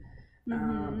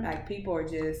 and like people are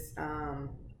just...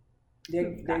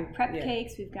 we've got prep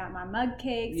cakes, we've got my mug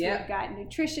cakes, we've got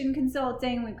nutrition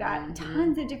consulting, we've got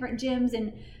tons of different gyms,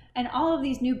 and all of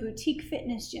these new boutique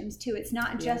fitness gyms too. It's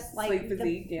not just like Sleek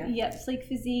Physique, Sleek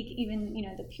Physique, even, you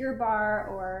know, the Pure Bar,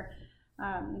 or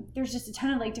there's just a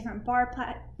ton of like different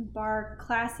bar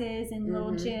classes and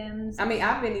little gyms. I mean,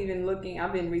 I've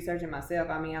been researching myself.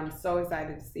 I mean, I'm so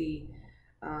excited to see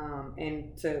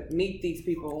and to meet these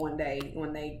people one day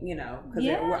when they, you know, because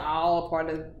we're all a part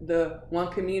of the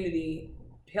one community,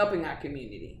 helping our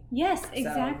community. Yes,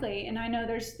 exactly. So, and I know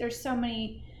there's so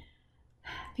many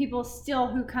people still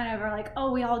who kind of are like,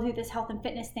 oh, we all do this health and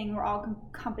fitness thing, we're all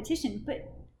competition, but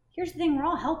here's the thing, we're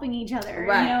all helping each other, you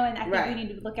know, and I think we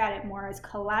need to look at it more as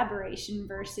collaboration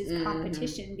versus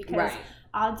competition, because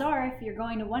odds are, if you're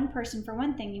going to one person for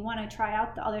one thing, you want to try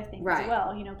out the other things as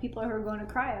well. You know, people who are going to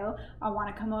cryo, I want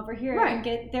to come over here and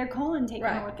get their colon taken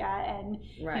a look at, and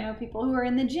you know, people who are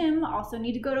in the gym also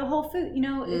need to go to Whole Food. You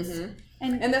know, it's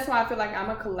and that's why I feel like I'm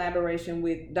a collaboration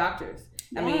with doctors.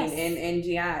 I mean, and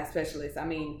GI specialists. I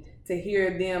mean, to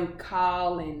hear them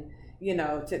call and, you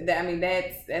know, I mean,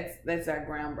 that's our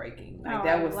groundbreaking. Like,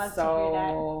 that was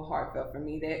so heartfelt for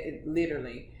me. That it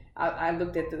literally, I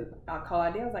looked at our call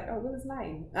ID. I was like, oh, what is his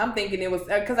name? I'm thinking it was,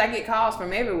 because I get calls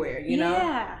from everywhere, you know,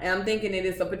 and I'm thinking it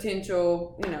is a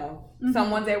potential, you know,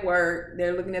 someone's at work,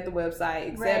 they're looking at the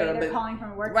website, etc. They're calling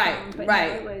from a work phone, but no,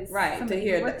 it was to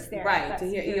hear who works there. To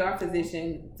hear ER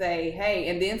physician say, hey,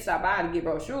 and then stop by to get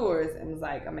brochures, and it was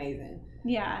like amazing.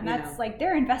 Yeah, and that's like,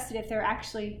 they're invested if they're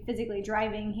actually physically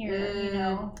driving here, you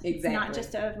know. It's not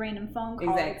just a random phone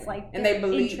call. It's like, and they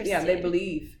believe, they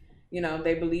believe, you know,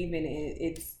 they believe in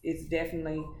it. It's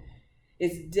definitely,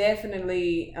 it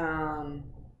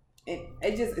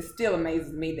still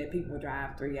amazes me that people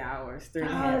drive 3 hours,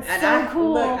 3.5. And so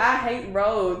cool. Look, I hate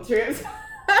road trips.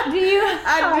 Do you?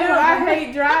 I do. I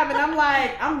hate driving. I'm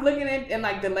like, I'm looking at, and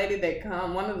like the lady that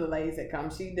come, one of the ladies that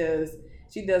comes, she does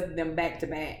them back to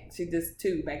back. She does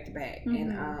 2 back to back,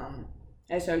 and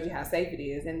that shows you how safe it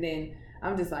is. And then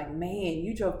I'm just like, man,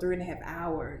 you drove 3.5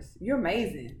 hours. You're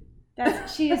amazing.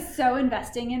 She is so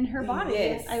investing in her body.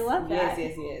 Yes, I love that.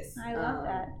 Yes. I love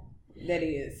that. That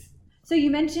is. So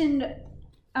you mentioned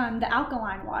the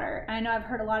alkaline water. I know I've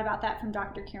heard a lot about that from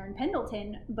Dr. Karen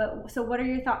Pendleton, but so what are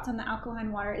your thoughts on the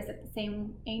alkaline water? Is it the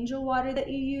same Angel water that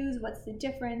you use? What's the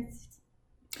difference?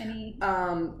 So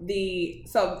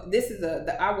this is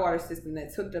our water system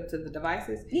that's hooked up to the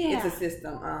devices. It's a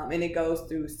system, and it goes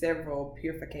through several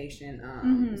purification.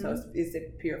 So it's a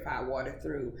purified water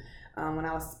through. When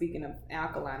I was speaking of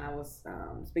alkaline, I was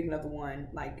speaking of the one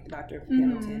like Dr.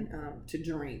 Pendleton to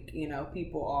drink. You know,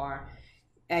 people are,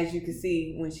 as you can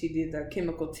see when she did the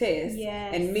chemical test,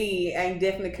 and me, I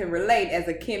definitely can relate as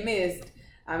a chemist.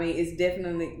 I mean, it's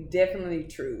definitely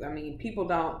true. I mean, people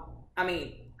don't. I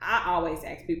mean, I always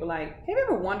ask people, like, have you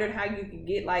ever wondered how you could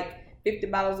get like 50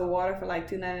 bottles of water for like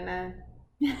 $2.99?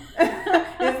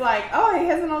 It's like, oh, it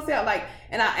has it on sale. Like,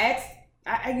 and I asked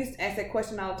I used to ask that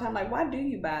question all the time. Like, why do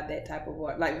you buy that type of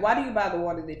water? Like, why do you buy the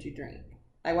water that you drink?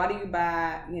 Like, why do you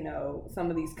buy,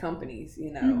 some of these companies,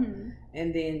 And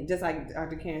then just like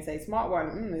Dr. Karen say, smart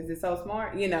water, is it so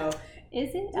smart? Is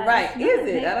it? Right. Is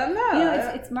it? I don't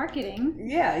know. It's marketing.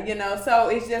 Yeah, so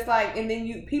it's just like, and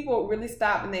then people really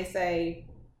stop and they say,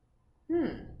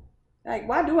 like,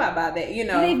 why do I buy that?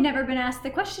 They've never been asked the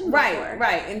question before.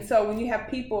 Right. And so when you have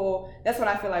people, that's what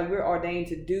I feel like we're ordained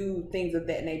to do, things of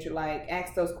that nature, like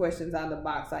ask those questions out of the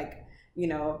box. Like,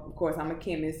 of course I'm a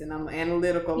chemist and I'm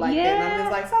analytical like that. And I'm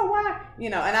just like, so why?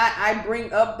 And I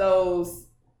bring up those,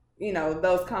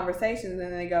 those conversations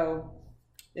and they go,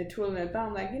 they're twiddling their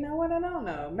thumb like, you know what, I don't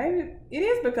know. Maybe it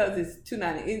is because it's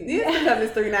 $2.90. It is because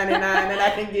it's $3.99 and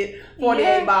I can get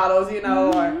 48 bottles,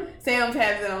 or Sam's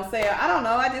has it on sale. I don't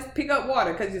know. I just pick up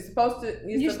water because you're supposed to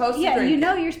drink.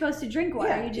 Yeah, you're supposed to drink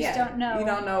water. You just don't know. You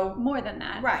don't know more than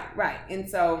that. Right. And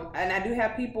so, and I do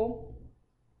have people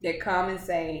that come and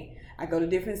say, I go to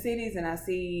different cities and I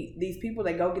see these people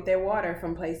that go get their water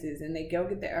from places and they go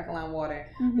get their alkaline water.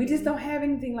 We just don't have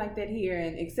anything like that here,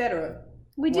 and etc.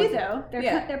 We do though.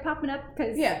 They're popping up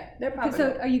because they're popping up.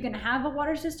 So are you going to have a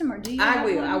water system or do you? I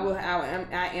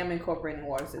am incorporating a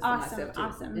water system myself too.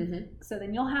 Awesome. So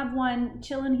then you'll have one.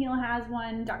 Chillin' Heel has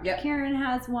one. Dr. Karen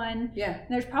has one. Yeah.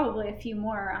 There's probably a few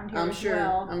more around here I'm as sure.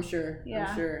 well. I'm sure.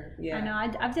 Yeah. I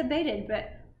know. I've debated,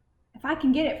 but if I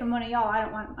can get it from one of y'all, I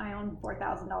don't want my own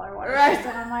 $4,000 water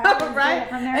system. I'm like, right.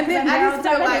 From there and then I just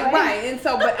feel like anyway. and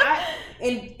so, but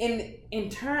in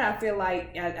turn, I feel like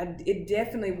it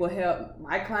definitely will help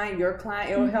my client, your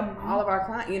client. It will help all of our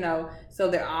clients. So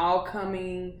they're all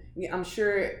coming. I'm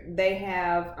sure they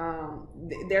have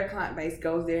their client base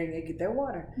goes there and they get their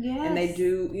water. Yes. And they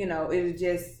do. It's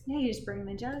just you just bring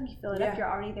the jug, you fill it up.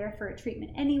 You're already there for a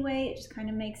treatment anyway. It just kind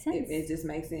of makes sense. It just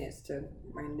makes sense to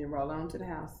bring and roll on to the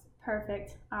house.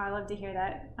 Perfect. Oh, I love to hear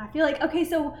that. I feel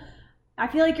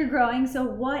like you're growing. So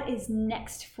what is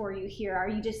next for you here? Are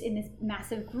you just in this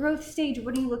massive growth stage?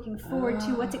 What are you looking forward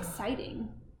to? What's exciting?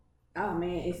 Oh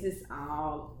man, it's just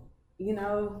all,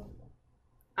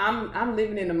 I'm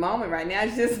living in the moment right now.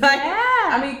 It's just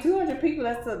like, 200 people,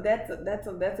 that's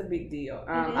a big deal.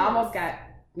 I almost got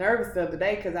nervous the other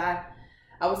day because I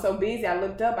was so busy. I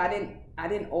looked up, I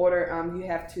didn't order, you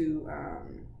have to,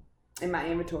 in my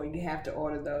inventory, you have to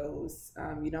order those.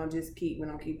 We don't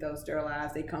keep those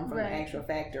sterilized. They come from the actual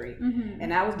factory.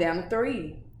 And I was down to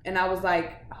 3. And I was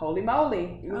like, holy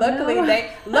moly. Luckily,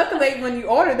 when you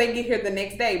order, they get here the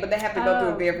next day, but they have to go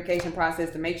through a verification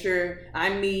process to make sure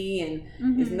I'm me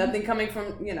and there's nothing coming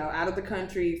from, out of the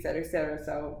country, et cetera, et cetera.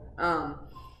 So,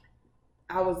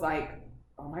 I was like,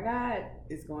 oh my God,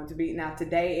 it's going to be now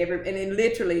today. And then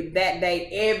literally that day,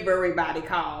 everybody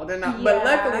called. But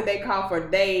luckily they called for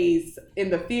days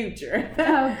in the future.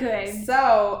 Oh, good.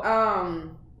 So,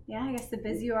 I guess the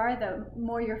busier you are, the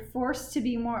more you're forced to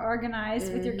be more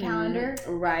organized with your calendar.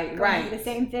 Right. The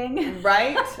same thing.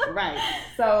 Right.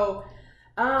 So,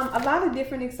 a lot of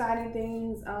different exciting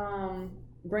things.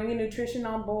 Bringing nutrition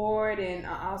on board, and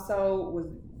I also was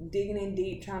digging in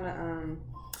deep,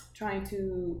 trying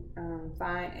to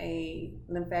find a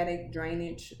lymphatic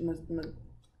drainage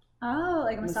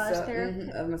like a massage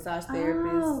therapist. A massage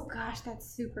therapist. Oh gosh,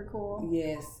 that's super cool.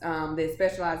 Yes, that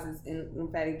specializes in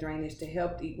lymphatic drainage to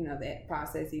help that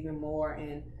process even more.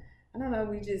 And I don't know,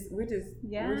 we're just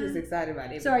excited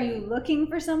about it. So are you looking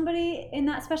for somebody in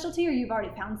that specialty, or you've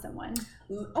already found someone?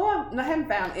 Oh, I haven't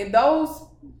found. And those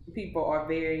people are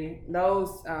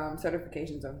those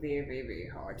certifications are very, very, very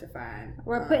hard to find.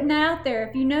 We're putting that out there.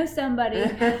 If you know somebody,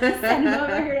 send them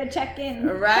over here to check in.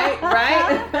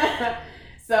 Right.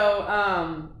 So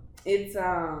it's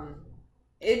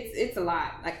a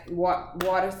lot, like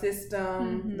water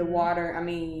system, the water. I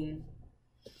mean,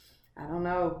 I don't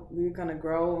know. We're gonna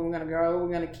grow. We're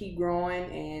gonna keep growing,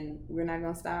 and we're not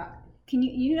gonna stop.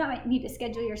 You not need to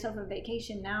schedule yourself a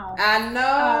vacation now. I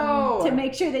know. To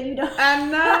make sure that you don't. I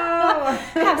know.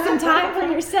 Have some time for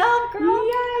yourself, girl.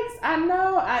 Yes, I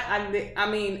know. I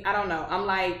mean, I don't know. I'm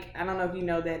like, I don't know if you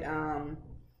know that.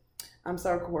 I'm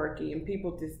so quirky, and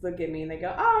people just look at me and they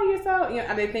go, "Oh, you're so,"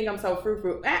 and they think I'm so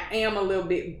frou-frou. I am a little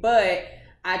bit, but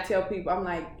I tell people, I'm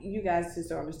like, you guys just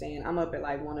don't understand. I'm up at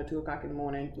like 1 or 2 o'clock in the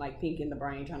morning, like pink in the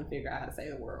brain, trying to figure out how to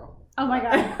save the world. Oh my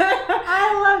God.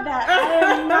 I love that.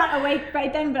 I am not awake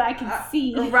right then, but I can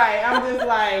see. Right. I'm just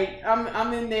like,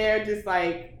 I'm in there just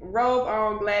like robe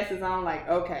on, glasses on, like,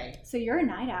 okay. So you're a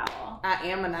night owl. I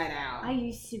am a night owl. I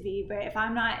used to be, but if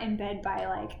I'm not in bed by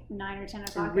like 9 or 10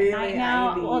 o'clock really, at night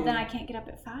now, well, then I can't get up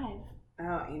at 5.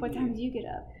 Oh, what time do you get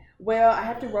up? Well, I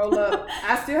have to roll up.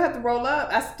 I still have to roll up.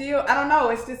 I don't know.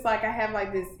 It's just like I have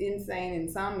like this insane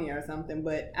insomnia or something,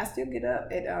 but I still get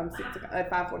up at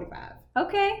 5:45.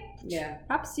 Okay. Yeah.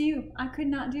 Props to you. I could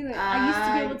not do it. I used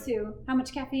to be able to. How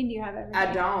much caffeine do you have every day?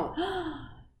 I don't.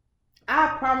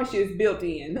 I promise you it's built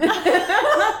in.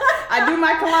 I do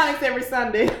my colonics every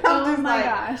Sunday. Oh my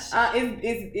gosh.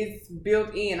 It's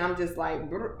built in. I'm just like,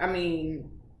 I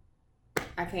mean,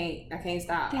 I can't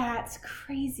stop. That's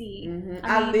crazy. Mm-hmm.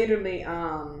 I mean, literally,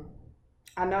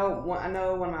 I know one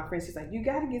of my friends. She's like, you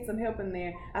got to get some help in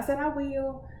there. I said, I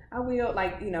will,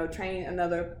 like, train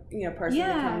another, person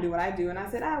to come do what I do. And I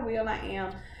said, I will, I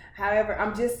am. However,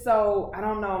 I'm just so, I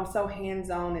don't know, I'm so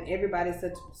hands-on and everybody's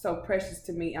so precious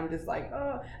to me. I'm just like,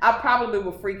 oh, I probably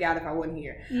would freak out if I wasn't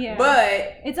here. Yeah.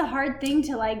 But it's a hard thing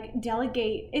to like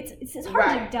delegate. It's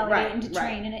hard to delegate and to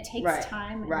train, and it takes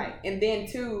time. Right. And then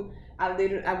too,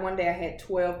 one day I had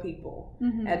 12 people.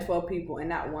 Mm-hmm. At 12 people, and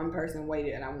not one person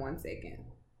waited not 1 second.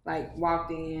 Like,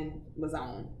 walked in, was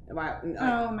on.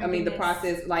 I mean, the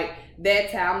process, like,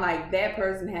 that's how I'm like, that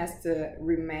person has to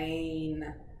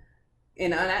remain.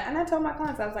 And I told my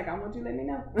clients, I was like, I want you to let me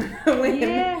know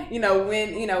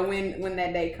when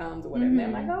that day comes or whatever. Mm-hmm.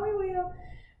 And they're like, oh, we will.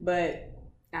 But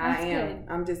Good.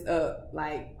 I'm just up,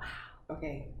 like, wow,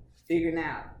 okay, figuring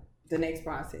out the next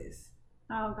process.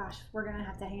 Oh gosh, we're gonna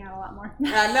have to hang out a lot more.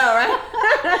 I know,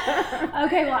 right?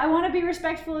 Okay, well, I want to be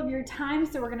respectful of your time,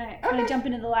 so we're gonna kind of jump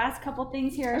into the last couple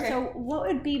things here. Okay. So, what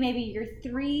would be maybe your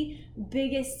 3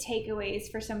 biggest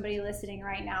takeaways for somebody listening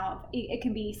right now? It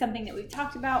can be something that we've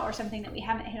talked about or something that we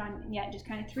haven't hit on yet. Just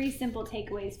kind of 3 simple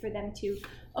takeaways for them to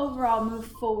overall move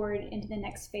forward into the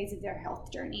next phase of their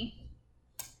health journey.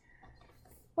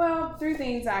 Well, 3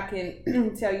 things I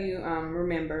can tell you.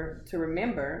 Remember.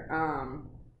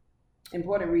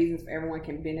 Important reasons for everyone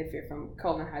can benefit from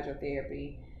colon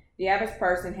hydrotherapy. The average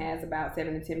person has about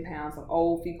 7 to 10 pounds of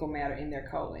old fecal matter in their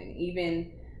colon,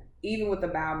 even with the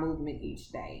bowel movement each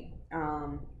day.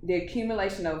 The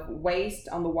accumulation of waste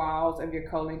on the walls of your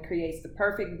colon creates the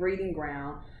perfect breeding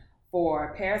ground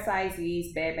for parasites,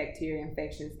 yeast, bad bacteria,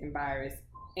 infections, and virus,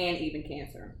 and even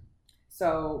cancer.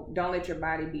 So don't let your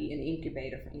body be an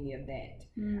incubator for any of that.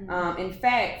 In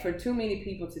fact, for too many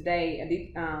people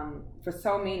today, for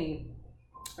so many,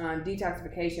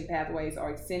 detoxification pathways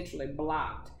are essentially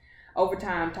blocked. Over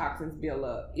time, toxins build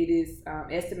up. It is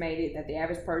estimated that the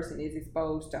average person is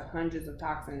exposed to hundreds of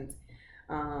toxins,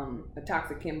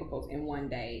 toxic chemicals in one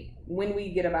day. When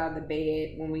we get up out of the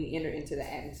bed, when we enter into the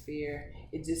atmosphere,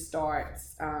 it just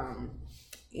starts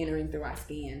entering through our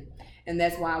skin. And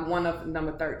that's why one of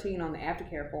number 13 on the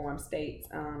aftercare form states,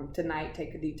 tonight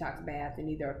take a detox bath in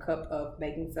either a cup of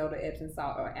baking soda, Epsom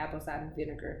salt, or apple cider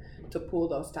vinegar to pull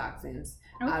those toxins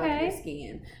out of your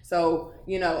skin. So,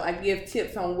 I give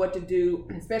tips on what to do,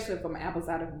 especially from apple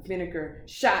cider vinegar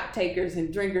shot takers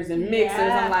and drinkers and mixers.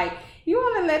 I'm like, you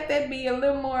want to let that be a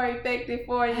little more effective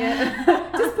for you?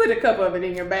 Just put a cup of it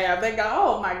in your bath. They go,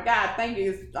 oh my God, thank you.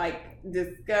 It's like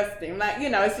disgusting. Like,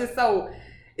 it's just so...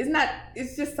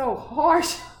 It's just so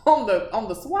harsh on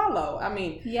the swallow. I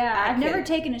mean, I've never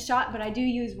taken a shot, but I do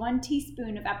use 1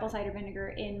 teaspoon of apple cider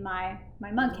vinegar in my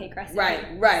mug cake recipe.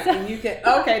 Right. So, and you can,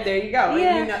 okay, there you go.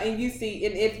 Yeah. And you see,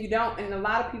 and if you don't, and a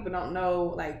lot of people don't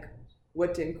know like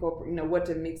what to incorporate, what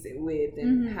to mix it with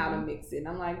and how to mix it. And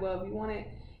I'm like, well, if you want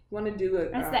to do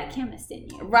it, that's that chemist in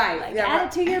you, right? Like, add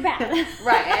it to your bath.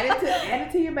 Right, add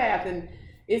it to your bath, and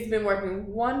it's been working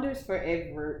wonders for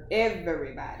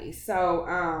everybody. So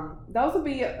those will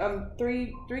be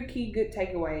 3 key good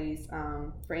takeaways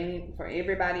for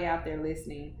everybody out there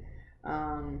listening.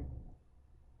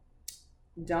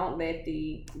 Don't let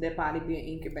the body be an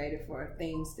incubator for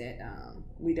things that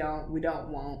we don't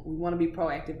want. We want to be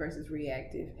proactive versus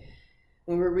reactive.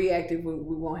 When we're reactive, we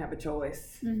won't have a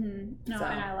choice. No, and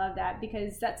I love that,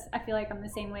 because I feel like I'm the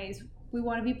same way. We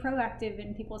want to be proactive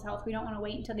in people's health. We don't want to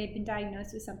wait until they've been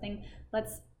diagnosed with something.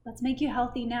 Let's make you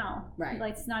healthy now. Right.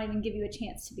 Let's not even give you a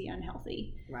chance to be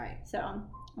unhealthy. Right. So I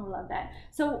love that.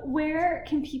 So where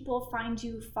can people find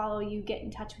you, follow you, get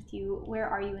in touch with you? Where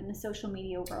are you in the social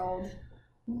media world?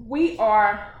 We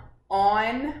are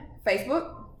on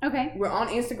Facebook. Okay. We're on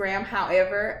Instagram.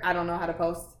 However, I don't know how to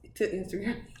post to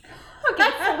Instagram.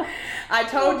 Okay, so I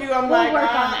told you we'll work on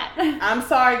that. I'm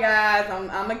sorry, guys.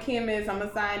 I'm a chemist. I'm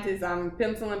a scientist. I'm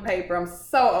pencil and paper. I'm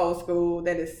so old school.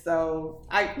 That is so.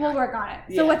 We'll work on it.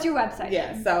 So what's your website?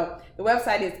 Yeah. Then? So the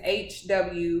website is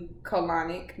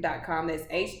hwcolonic.com. That's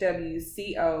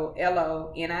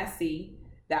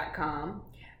hwcolonic.com.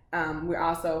 We're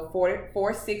also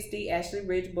 460 Ashley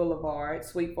Ridge Boulevard,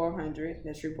 Suite 400.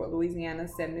 That's Shreveport, Louisiana,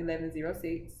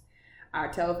 71106. Our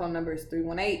telephone number is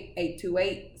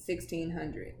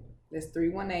 318-828-1600. That's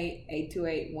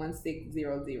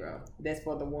 318-828-1600. That's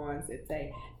for the ones that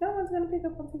say, no one's going to pick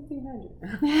up on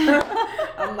 1500.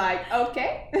 I'm like,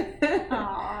 okay.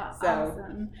 Aw,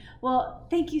 awesome. Well,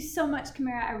 thank you so much,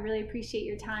 Kimerea. I really appreciate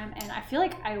your time, and I feel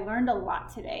like I learned a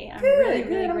lot today. I'm really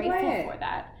grateful for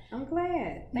that. I'm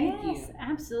glad. Thank you. Yes,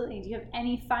 absolutely. Do you have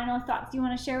any final thoughts you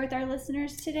want to share with our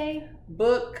listeners today?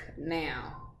 Book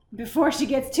now. Before she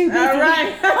gets too busy. All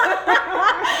right.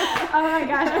 Oh my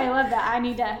gosh, I love that.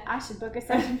 I should book a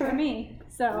session for me.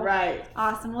 So right.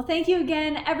 Awesome. Well, thank you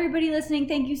again, everybody listening.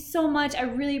 Thank you so much. I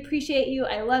really appreciate you.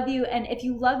 I love you. And if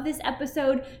you love this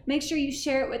episode, make sure you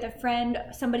share it with a friend,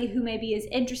 somebody who maybe is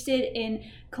interested in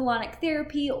colonic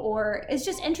therapy or is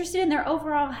just interested in their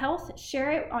overall health.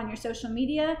 Share it on your social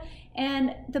media.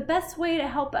 And the best way to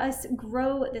help us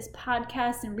grow this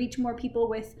podcast and reach more people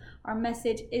with our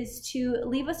message is to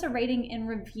leave us a rating and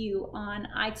review on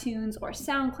iTunes or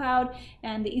SoundCloud.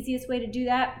 And the easiest way to do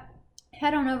that,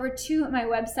 head on over to my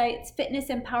website. It's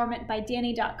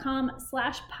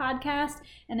fitnessempowermentbydanye.com/podcast.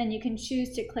 And then you can choose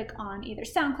to click on either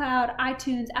SoundCloud,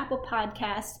 iTunes, Apple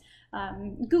Podcasts,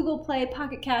 Google Play,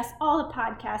 Pocket Cast, all the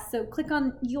podcasts. So click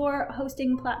on your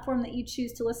hosting platform that you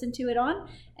choose to listen to it on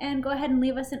and go ahead and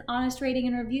leave us an honest rating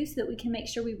and review so that we can make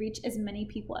sure we reach as many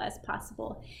people as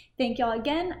possible. Thank y'all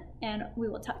again, and we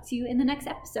will talk to you in the next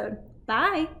episode.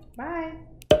 Bye. Bye.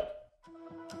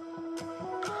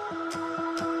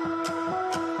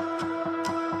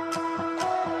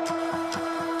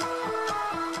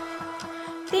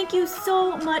 Thank you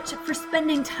so much for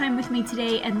spending time with me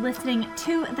today and listening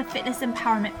to the Fitness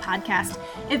Empowerment Podcast.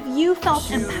 If you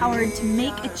felt empowered to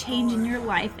make a change in your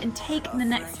life and take the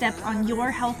next step on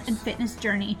your health and fitness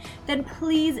journey, then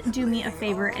please do me a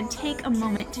favor and take a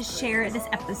moment to share this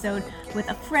episode with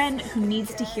a friend who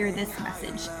needs to hear this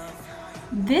message.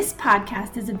 This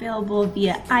podcast is available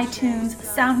via iTunes,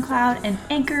 SoundCloud, and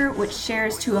Anchor, which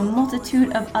shares to a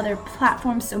multitude of other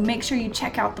platforms, so make sure you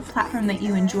check out the platform that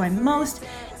you enjoy most.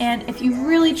 And if you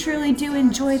really truly do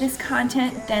enjoy this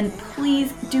content, then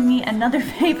please do me another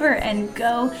favor and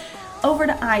go over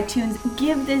to iTunes,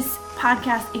 give this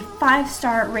podcast a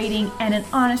 5-star rating and an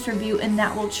honest review, and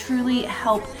that will truly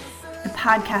help the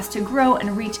podcast to grow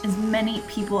and reach as many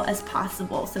people as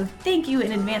possible. So thank you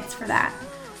in advance for that.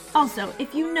 Also,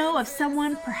 if you know of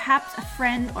someone, perhaps a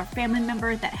friend or family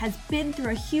member that has been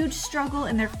through a huge struggle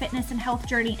in their fitness and health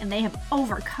journey and they have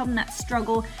overcome that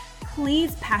struggle,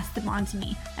 please pass them on to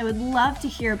me. I would love to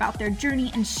hear about their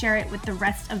journey and share it with the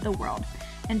rest of the world.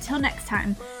 Until next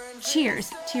time,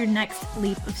 cheers to your next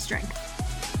leap of strength.